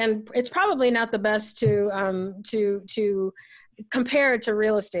 and it's probably not the best to compare it to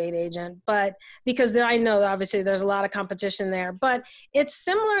real estate agent, but because I know obviously there's a lot of competition there, but it's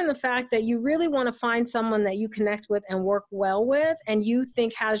similar in the fact that you really want to find someone that you connect with and work well with, and you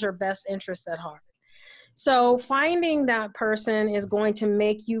think has your best interests at heart. So finding that person is going to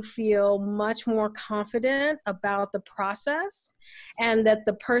make you feel much more confident about the process, and that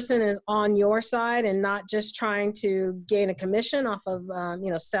the person is on your side and not just trying to gain a commission off of,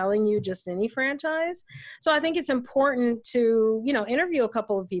 you know, selling you just any franchise. So I think it's important to, you know, interview a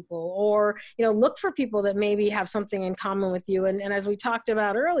couple of people, or, you know, look for people that maybe have something in common with you. And as we talked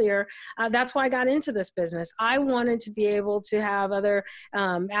about earlier, that's why I got into this business. I wanted to be able to have other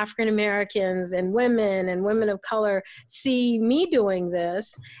African Americans and women of color see me doing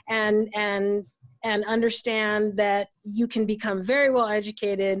this, and understand that you can become very well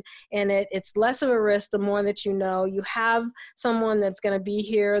educated in it. It's less of a risk the more that you know. You have someone that's going to be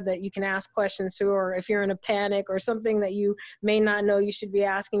here that you can ask questions to, or if you're in a panic or something that you may not know you should be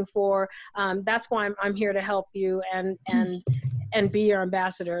asking for, that's why I'm here to help you and be your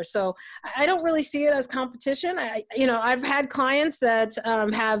ambassador. So I don't really see it as competition. You know, I've had clients that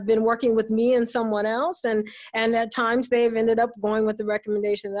have been working with me and someone else, and at times they've ended up going with the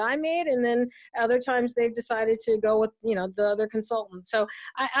recommendation that I made, and then other times they've decided to go with, you know, the other consultant. So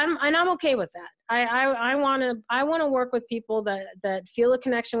I'm okay with that. I want to work with people that feel a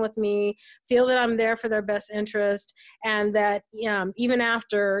connection with me, feel that I'm there for their best interest, and that even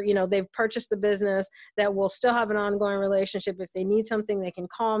after, you know, they've purchased the business, that we'll still have an ongoing relationship. If they need something, they can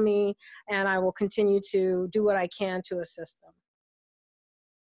call me, and I will continue to do what I can to assist them.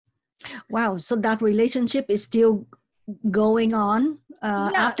 Wow! So that relationship is still going on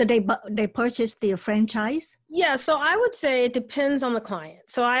after they purchased the franchise? Yeah, so I would say it depends on the client.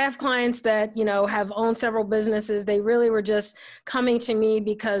 So I have clients that, you know, have owned several businesses. They really were just coming to me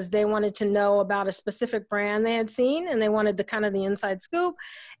because they wanted to know about a specific brand they had seen, and they wanted the kind of the inside scoop,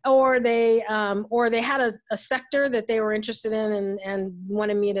 or they had a sector that they were interested in and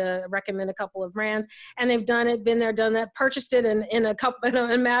wanted me to recommend a couple of brands, and they've been there, done that, purchased it in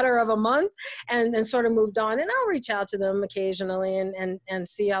a matter of a month, and sort of moved on. And I'll reach out to them occasionally and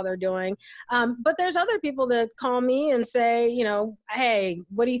see how they're doing. But there's other people that that call me and say, you know, hey,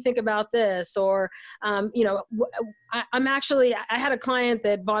 what do you think about this? Or, you know, I had a client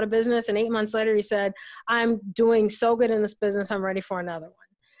that bought a business, and 8 months later he said, I'm doing so good in this business, I'm ready for another one.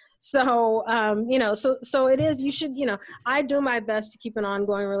 So, you know, so it is, you should, you know, I do my best to keep an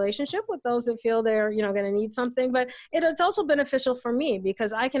ongoing relationship with those that feel they're, you know, going to need something, but it's also beneficial for me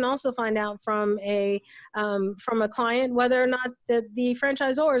because I can also find out from a client whether or not the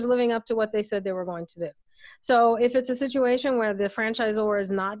franchisor is living up to what they said they were going to do. So if it's a situation where the franchisor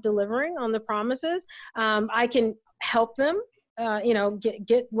is not delivering on the promises, I can help them you know,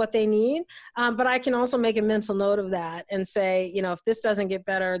 get what they need. But I can also make a mental note of that and say, you know, if this doesn't get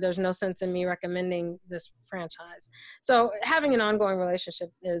better, there's no sense in me recommending this franchise. So having an ongoing relationship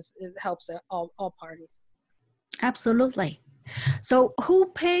it helps all parties. Absolutely. So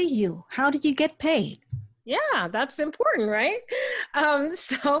who pay you? How did you get paid? Yeah, that's important, right?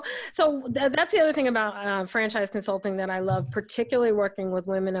 So that's the other thing about franchise consulting that I love, particularly working with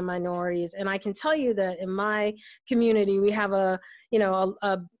women and minorities. And I can tell you that in my community, we have a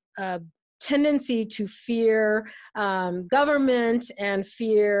tendency to fear government and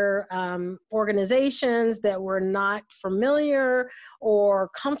fear organizations that we're not familiar or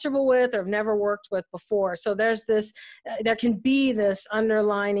comfortable with or have never worked with before. So there's this, there can be this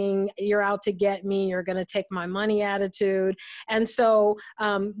underlining, you're out to get me, you're going to take my money attitude. And so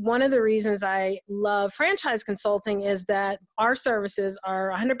one of the reasons I love franchise consulting is that our services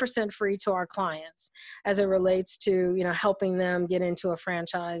are 100% free to our clients as it relates to, you know, helping them get into a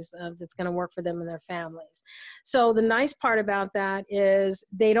franchise that's going to work for them and their families. So the nice part about that is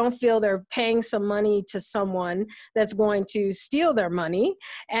they don't feel they're paying some money to someone that's going to steal their money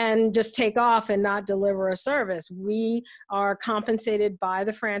and just take off and not deliver a service. We are compensated by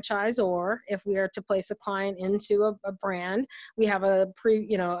the franchisor if we are to place a client into a brand. We have an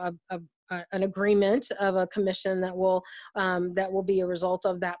agreement of a commission that will be a result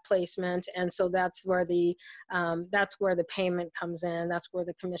of that placement, and so that's where the payment comes in. That's where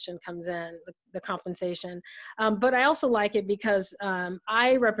the commission comes in, the compensation. But I also like it because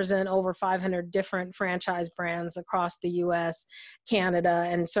I represent over 500 different franchise brands across the U.S., Canada,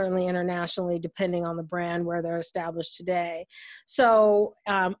 and certainly internationally, depending on the brand where they're established today. So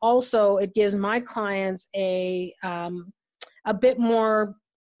also, it gives my clients a bit more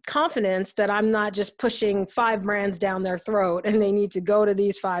confidence that I'm not just pushing 5 brands down their throat and they need to go to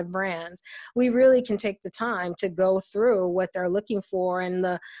these 5 brands. We really can take the time to go through what they're looking for and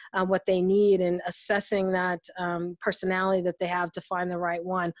what they need, and assessing that personality that they have to find the right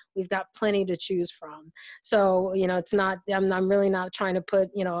one. We've got plenty to choose from. So, you know, it's not, I'm really not trying to put,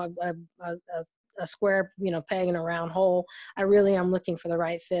 you know, a square, you know, peg in a round hole. I really am looking for the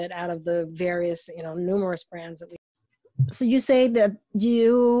right fit out of the various, you know, numerous brands that we. So you say that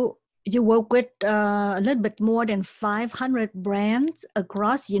you work with a little bit more than 500 brands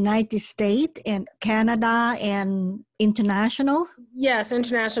across United States and Canada and international? Yes,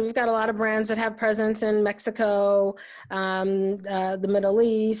 international. We've got a lot of brands that have presence in Mexico, the Middle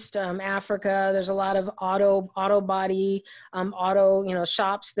East, Africa. There's a lot of auto body, you know,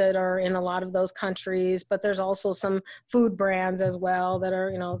 shops that are in a lot of those countries, but there's also some food brands as well that are,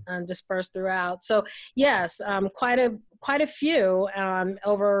 you know, dispersed throughout. So yes, quite a few,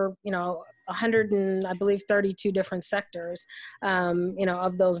 over, you know, 100 and I believe 32 different sectors, you know,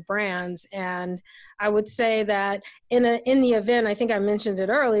 of those brands. And I would say that in the event, I think I mentioned it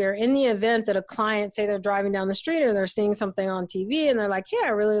earlier, in the event that a client, say they're driving down the street or they're seeing something on TV and they're like, hey, I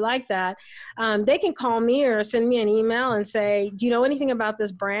really like that. They can call me or send me an email and say, do you know anything about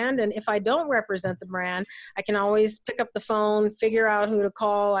this brand? And if I don't represent the brand, I can always pick up the phone, figure out who to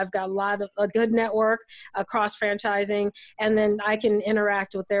call. I've got a good network across franchising, and then I can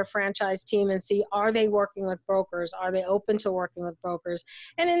interact with their franchise team and see, are they working with brokers? Are they open to working with brokers?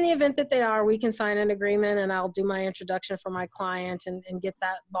 And in the event that they are, we can sign an agreement and I'll do my introduction for my client and get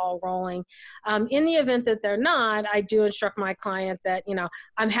that ball rolling. In the event that they're not, I do instruct my client that, you know,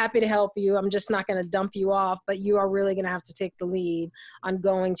 I'm happy to help you. I'm just not going to dump you off, but you are really going to have to take the lead on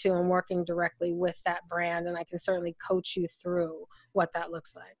going to and working directly with that brand. And I can certainly coach you through what that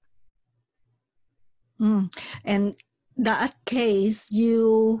looks like. And that case,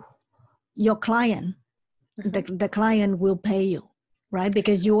 your client, the client will pay you, right?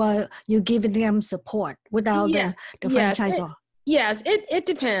 Because you're giving them support without the franchisor. Yes, it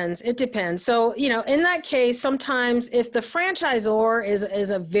depends. It depends. So, you know, in that case, sometimes if the franchisor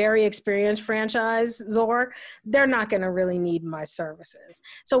is a very experienced franchisor, they're not going to really need my services.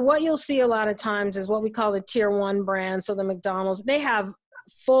 So what you'll see a lot of times is what we call the tier 1 brands. So the McDonald's, they have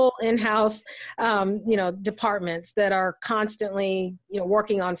full in-house, departments that are constantly,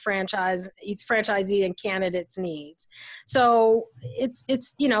 working on franchisee and candidates' needs. So it's,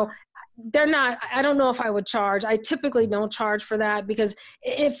 they're not, I don't know if I would charge. I typically don't charge for that, because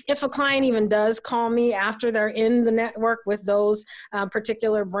if a client even does call me after they're in the network with those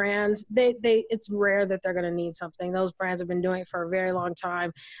particular brands, it's rare that they're going to need something. Those brands have been doing it for a very long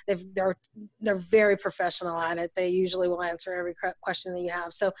time. They're very professional at it. They usually will answer every question that you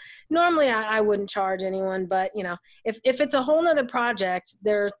have. So normally I wouldn't charge anyone, but if it's a whole nother project,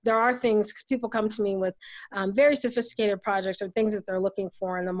 there are things, people come to me with very sophisticated projects or things that they're looking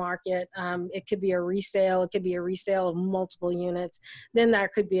for in the market. It could be a resale. It could be a resale of multiple units. Then there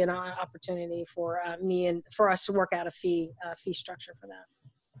could be an opportunity for me and for us to work out a fee structure for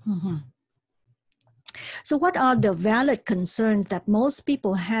that. Mm-hmm. So what are the valid concerns that most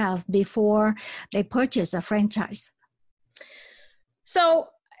people have before they purchase a franchise? So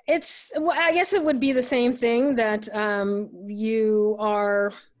I guess it would be the same thing that you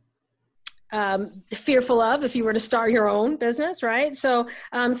are fearful of if you were to start your own business, right? So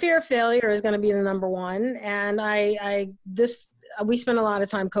fear of failure is going to be the number one. And we spend a lot of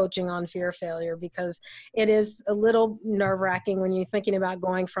time coaching on fear of failure, because it is a little nerve-wracking when you're thinking about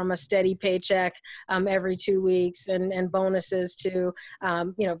going from a steady paycheck every 2 weeks and bonuses to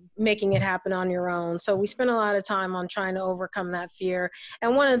making it happen on your own. So we spend a lot of time on trying to overcome that fear.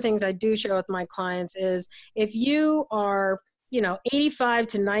 And one of the things I do share with my clients is, if you are 85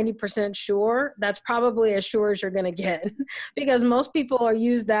 to 90% sure, that's probably as sure as you're going to get, because most people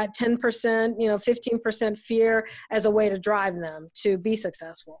use that 10%, 15% fear as a way to drive them to be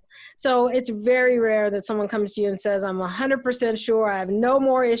successful. So it's very rare that someone comes to you and says, I'm 100% sure, I have no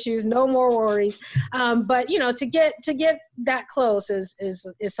more issues, no more worries. But to get that close is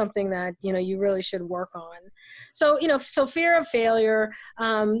something that, you really should work on. So, so fear of failure,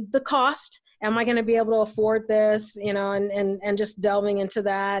 the cost. Am I going to be able to afford this? And just delving into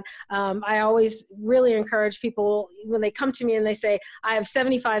that. I always really encourage people when they come to me and they say, I have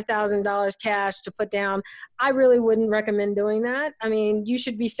 $75,000 cash to put down. I really wouldn't recommend doing that. I mean, you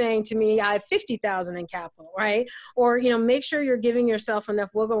should be saying to me, I have 50,000 in capital, right? Or, make sure you're giving yourself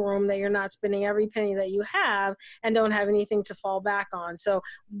enough wiggle room that you're not spending every penny that you have and don't have anything to fall back on. So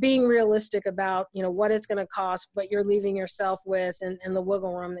being realistic about, what it's going to cost, but you're leaving yourself with and the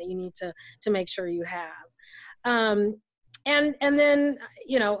wiggle room that you need to make sure you have. And then,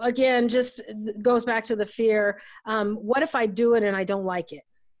 again, just goes back to the fear. What if I do it and I don't like it?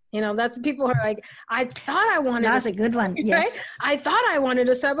 That's, people are like, I thought I wanted. That's a good one. Yes. Right? I thought I wanted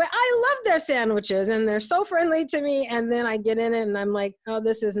a Subway. I love their sandwiches and they're so friendly to me. And then I get in it and I'm like, oh,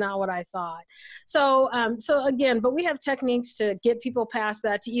 this is not what I thought. So, again, but we have techniques to get people past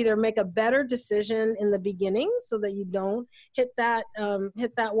that, to either make a better decision in the beginning so that you don't hit that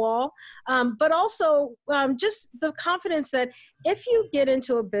wall. But also just the confidence that if you get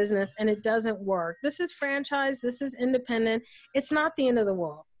into a business and it doesn't work, this is franchise, this is independent, it's not the end of the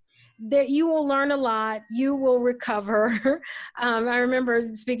world. That you will learn a lot, you will recover. I remember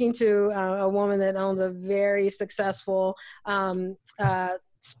speaking to a woman that owns a very successful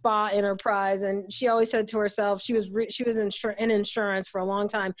spa enterprise, and she always said to herself, she was in insurance for a long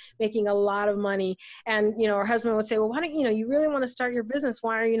time, making a lot of money, and her husband would say, well, why don't you really want to start your business,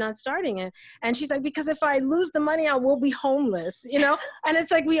 why are you not starting it? And she's like, because if I lose the money, I will be homeless. And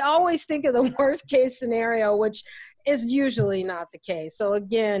it's like, we always think of the worst case scenario, which is usually not the case. So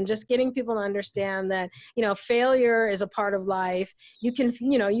again, just getting people to understand that, failure is a part of life. You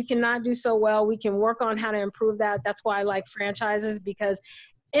cannot do so well. We can work on how to improve that. That's why I like franchises, because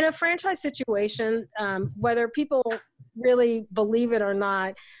in a franchise situation, whether people really believe it or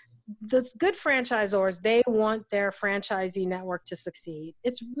not, the good franchisors, they want their franchisee network to succeed.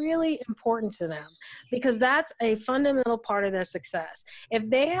 It's really important to them because that's a fundamental part of their success. If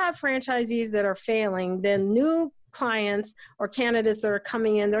they have franchisees that are failing, then new clients or candidates that are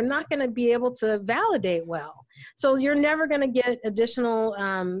coming in, they're not going to be able to validate well. So you're never going to get additional,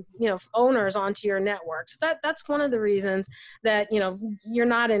 owners onto your network. So that's one of the reasons that, you're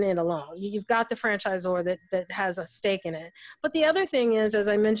not in it alone. You've got the franchisor that has a stake in it. But the other thing is, as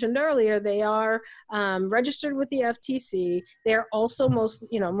I mentioned earlier, they are registered with the FTC. They're also most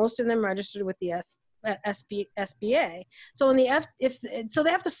of them registered with the SBA. So so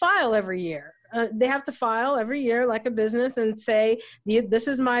they have to file every year. they have to file every year like a business and say, this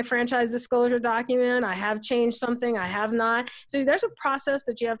is my franchise disclosure document. I have changed something. I have not. So there's a process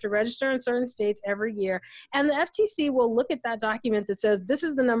that you have to register in certain states every year. And the FTC will look at that document that says, this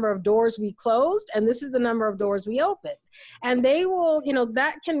is the number of doors we closed and this is the number of doors we opened. And they will,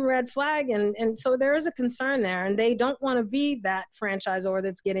 that can red flag. And so there is a concern there, and they don't want to be that franchisor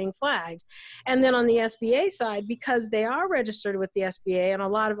that's getting flagged. And then on the SBA side, because they are registered with the SBA and a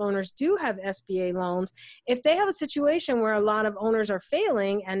lot of owners do have SBA loans, if they have a situation where a lot of owners are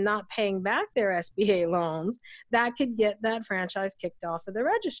failing and not paying back their SBA loans, that could get that franchise kicked off of the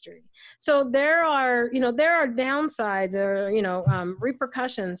registry. So there are downsides or,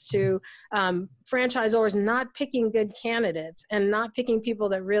 repercussions to franchisors not picking good candidates and not picking people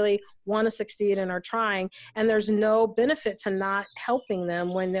that really want to succeed and are trying. And there's no benefit to not helping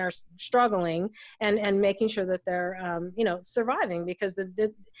them when they're struggling and making sure that they're, surviving, because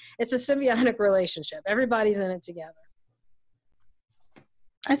it's a symbiotic relationship. Everybody's in it together.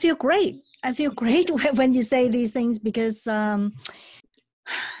 I feel great. When you say these things, because I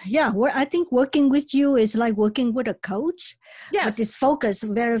think working with you is like working with a coach. Yes. But it's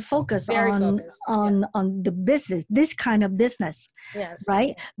very focused on the business, this kind of business. Yes.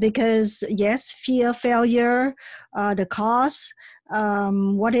 Right? Because yes, fear, failure, the cost,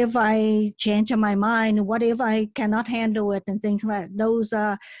 what if I change my mind? What if I cannot handle it? And things like that. Those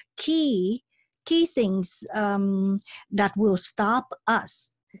are key things that will stop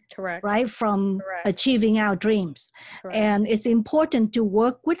us. Correct. Right, from Correct. achieving our dreams. Correct. And it's important to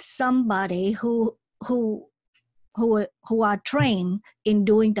work with somebody who are trained in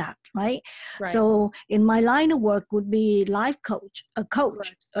doing that, right? So in my line of work would be life coach, a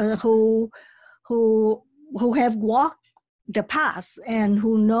coach who have walked the path and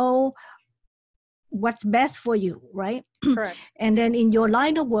who know what's best for you, right? Correct. And then in your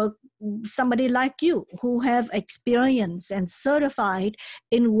line of work, somebody like you who have experience and certified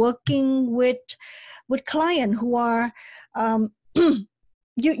in working with clients who are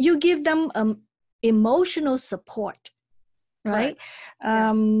you give them emotional support, right?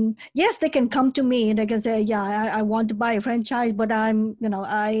 Yes, they can come to me and they can say, I want to buy a franchise, but I'm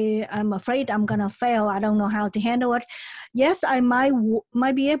afraid I'm gonna fail. I don't know how to handle it. Yes, I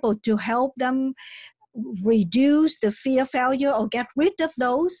might be able to help them reduce the fear, failure, or get rid of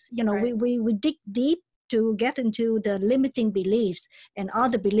those. We dig deep to get into the limiting beliefs and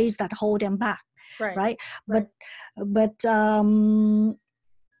other beliefs that hold them back, right? But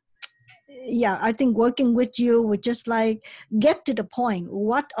I think working with you would just like get to the point.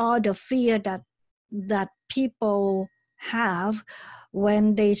 What are the fear that people have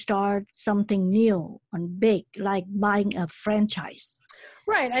when they start something new and big, like buying a franchise?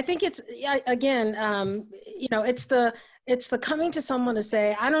 Right. I think it's, again, it's the coming to someone to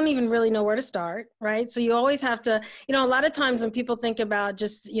say, I don't even really know where to start, right? So you always have to, a lot of times when people think about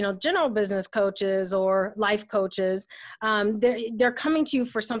just, general business coaches or life coaches, they're coming to you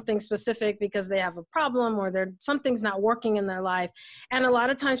for something specific because they have a problem or something's not working in their life. And a lot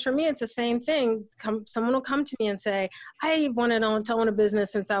of times for me, it's the same thing. Someone will come to me and say, I wanted to own a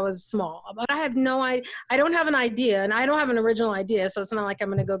business since I was small, but I don't have an idea and I don't have an original idea. So it's not like I'm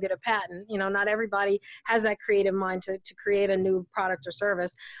going to go get a patent. Not everybody has that creative mind to create a new product or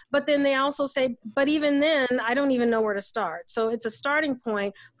service. But then they also say, but even then, I don't even know where to start. So it's a starting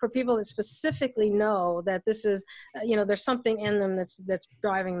point for people that specifically know that this is, there's something in them that's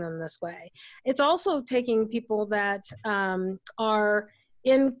driving them this way. It's also taking people that are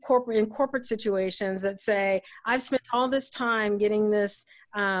in corporate situations that say, I've spent all this time getting this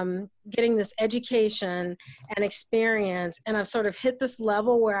education and experience, and I've sort of hit this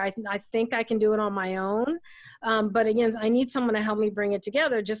level where I think I can do it on my own. But again, I need someone to help me bring it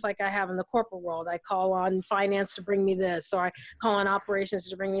together, just like I have in the corporate world. I call on finance to bring me this, or I call on operations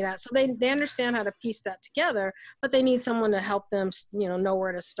to bring me that. So they understand how to piece that together, but they need someone to help them, know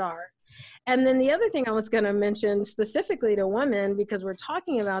where to start. And then the other thing I was going to mention specifically to women, because we're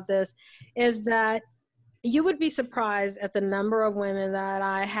talking about this, is that you would be surprised at the number of women that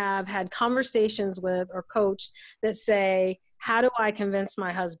I have had conversations with or coached that say, how do I convince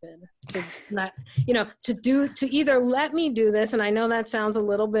my husband to not, to either let me do this? And I know that sounds a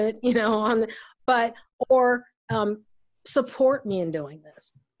little bit, or support me in doing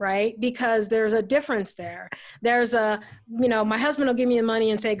this. Right? Because there's a difference there. There's my husband will give me the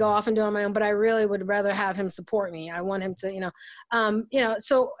money and say, go off and do it on my own, but I really would rather have him support me. I want him to,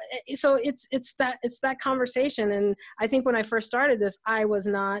 so it's that conversation. And I think when I first started this, I was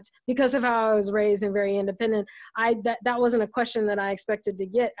not, because of how I was raised and very independent, that wasn't a question that I expected to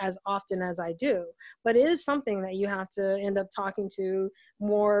get as often as I do, but it is something that you have to end up talking to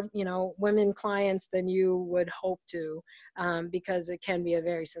more, women clients than you would hope to, because it can be a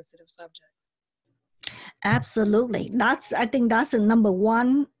very sensitive subject. Absolutely. I think that's a number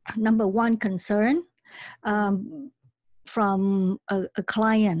one concern from a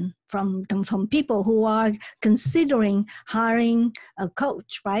client, from people who are considering hiring a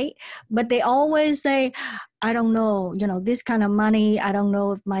coach, right? But they always say, I don't know, this kind of money, I don't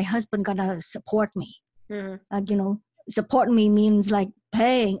know if my husband gonna support me. Support me means like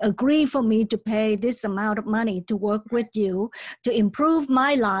agree for me to pay this amount of money to work with you to improve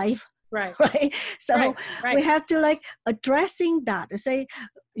my life. Right. Right. So right. we have to like addressing that and say,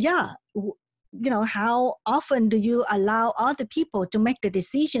 how often do you allow other people to make the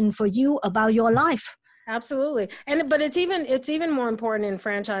decision for you about your life? Absolutely. But it's even more important in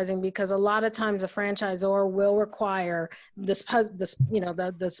franchising, because a lot of times a franchisor will require the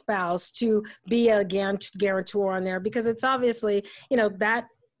spouse to be a guarantor on there, because it's obviously, that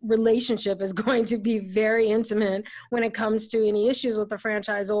relationship is going to be very intimate when it comes to any issues with the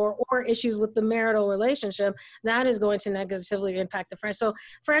franchisor or issues with the marital relationship. That is going to negatively impact the franchise. So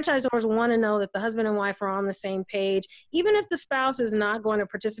franchisors want to know that the husband and wife are on the same page, even if the spouse is not going to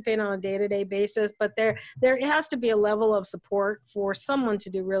participate on a day-to-day basis. But there has to be a level of support for someone to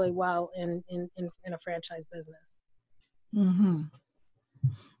do really well in a franchise business. Mm-hmm.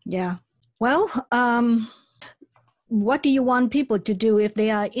 Yeah. Well, what do you want people to do if they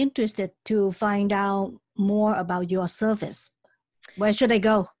are interested to find out more about your service? Where should they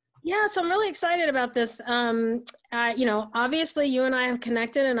go? Yeah, so I'm really excited about this. Obviously you and I have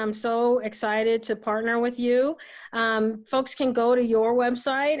connected, and I'm so excited to partner with you. Folks can go to your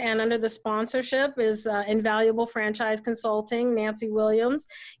website, and under the sponsorship is Invaluable Franchise Consulting, Nancy Williams.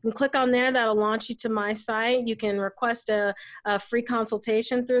 You can click on there. That'll launch you to my site. You can request a free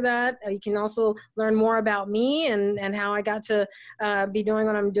consultation through that. You can also learn more about me and how I got to be doing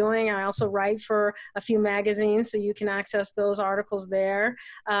what I'm doing. I also write for a few magazines, so you can access those articles there.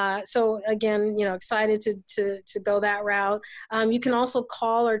 So again, excited to go that route. You can also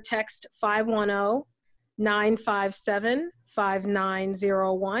call or text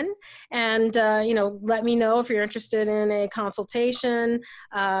 510-957-5901 and let me know if you're interested in a consultation.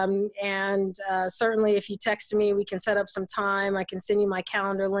 Certainly if you text me, we can set up some time. I can send you my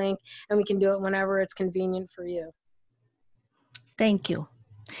calendar link, and we can do it whenever it's convenient for you. Thank you.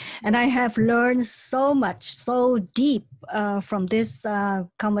 And I have learned so much, so deep from this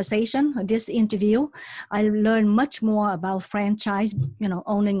conversation, this interview. I learned much more about franchise,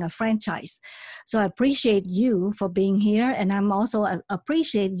 owning a franchise. So I appreciate you for being here. And I'm also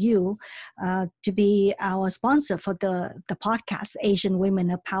appreciate you to be our sponsor for the podcast, Asian Women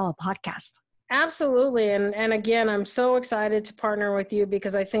of Power podcast. Absolutely. And again, I'm so excited to partner with you,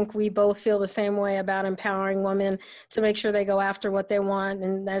 because I think we both feel the same way about empowering women to make sure they go after what they want.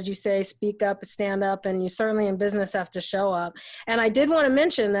 And as you say, speak up, stand up, and you certainly in business have to show up. And I did want to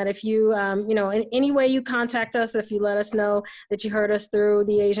mention that if you, in any way you contact us, if you let us know that you heard us through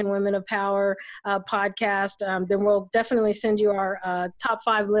the Asian Women of Power podcast, then we'll definitely send you our top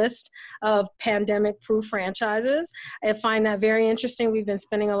 5 list of pandemic-proof franchises. I find that very interesting. We've been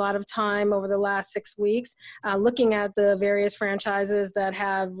spending a lot of time over the last 6 weeks looking at the various franchises that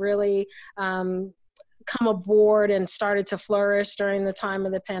have really come aboard and started to flourish during the time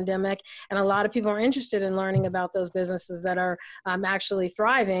of the pandemic. And a lot of people are interested in learning about those businesses that are actually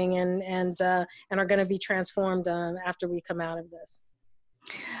thriving and are going to be transformed after we come out of this.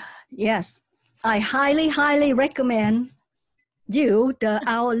 Yes, I highly, highly recommend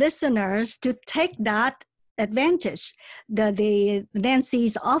our listeners, to take that advantage that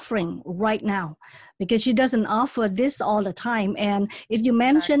Nancy's offering right now, because she doesn't offer this all the time. And if you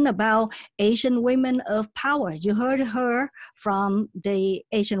mention about Asian Women of Power, you heard her from the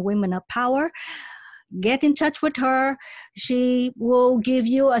Asian Women of Power, get in touch with her. She will give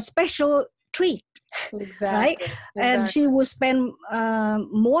you a special treat. Exactly. Right? And she will spend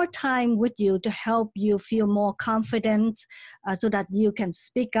more time with you to help you feel more confident so that you can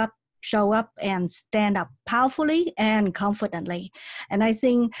speak up, show up, and stand up powerfully and confidently. And I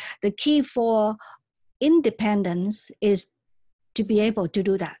think the key for independence is to be able to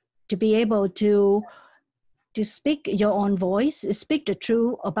do that, to be able to speak your own voice, speak the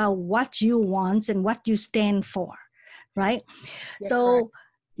truth about what you want and what you stand for, right? Yeah, so correct.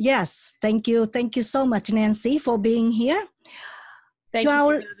 Yes, thank you. Thank you so much, Nancy, for being here. Thank you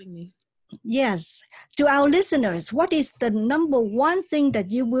for having me. Yes. To our listeners, what is the number one thing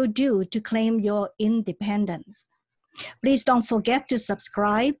that you will do to claim your independence? Please don't forget to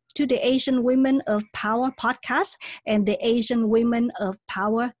subscribe to the Asian Women of Power podcast and the Asian Women of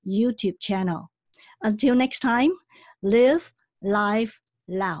Power YouTube channel. Until next time, live life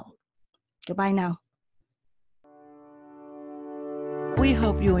loud. Goodbye now. We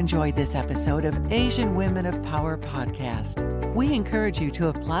hope you enjoyed this episode of Asian Women of Power podcast. We encourage you to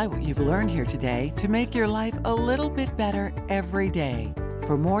apply what you've learned here today to make your life a little bit better every day.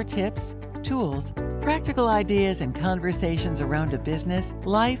 For more tips, tools, practical ideas, and conversations around a business,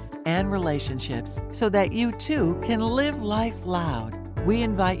 life, and relationships so that you too can live life loud, we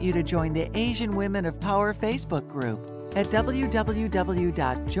invite you to join the Asian Women of Power Facebook group at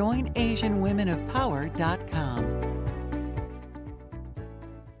www.joinasianwomenofpower.com.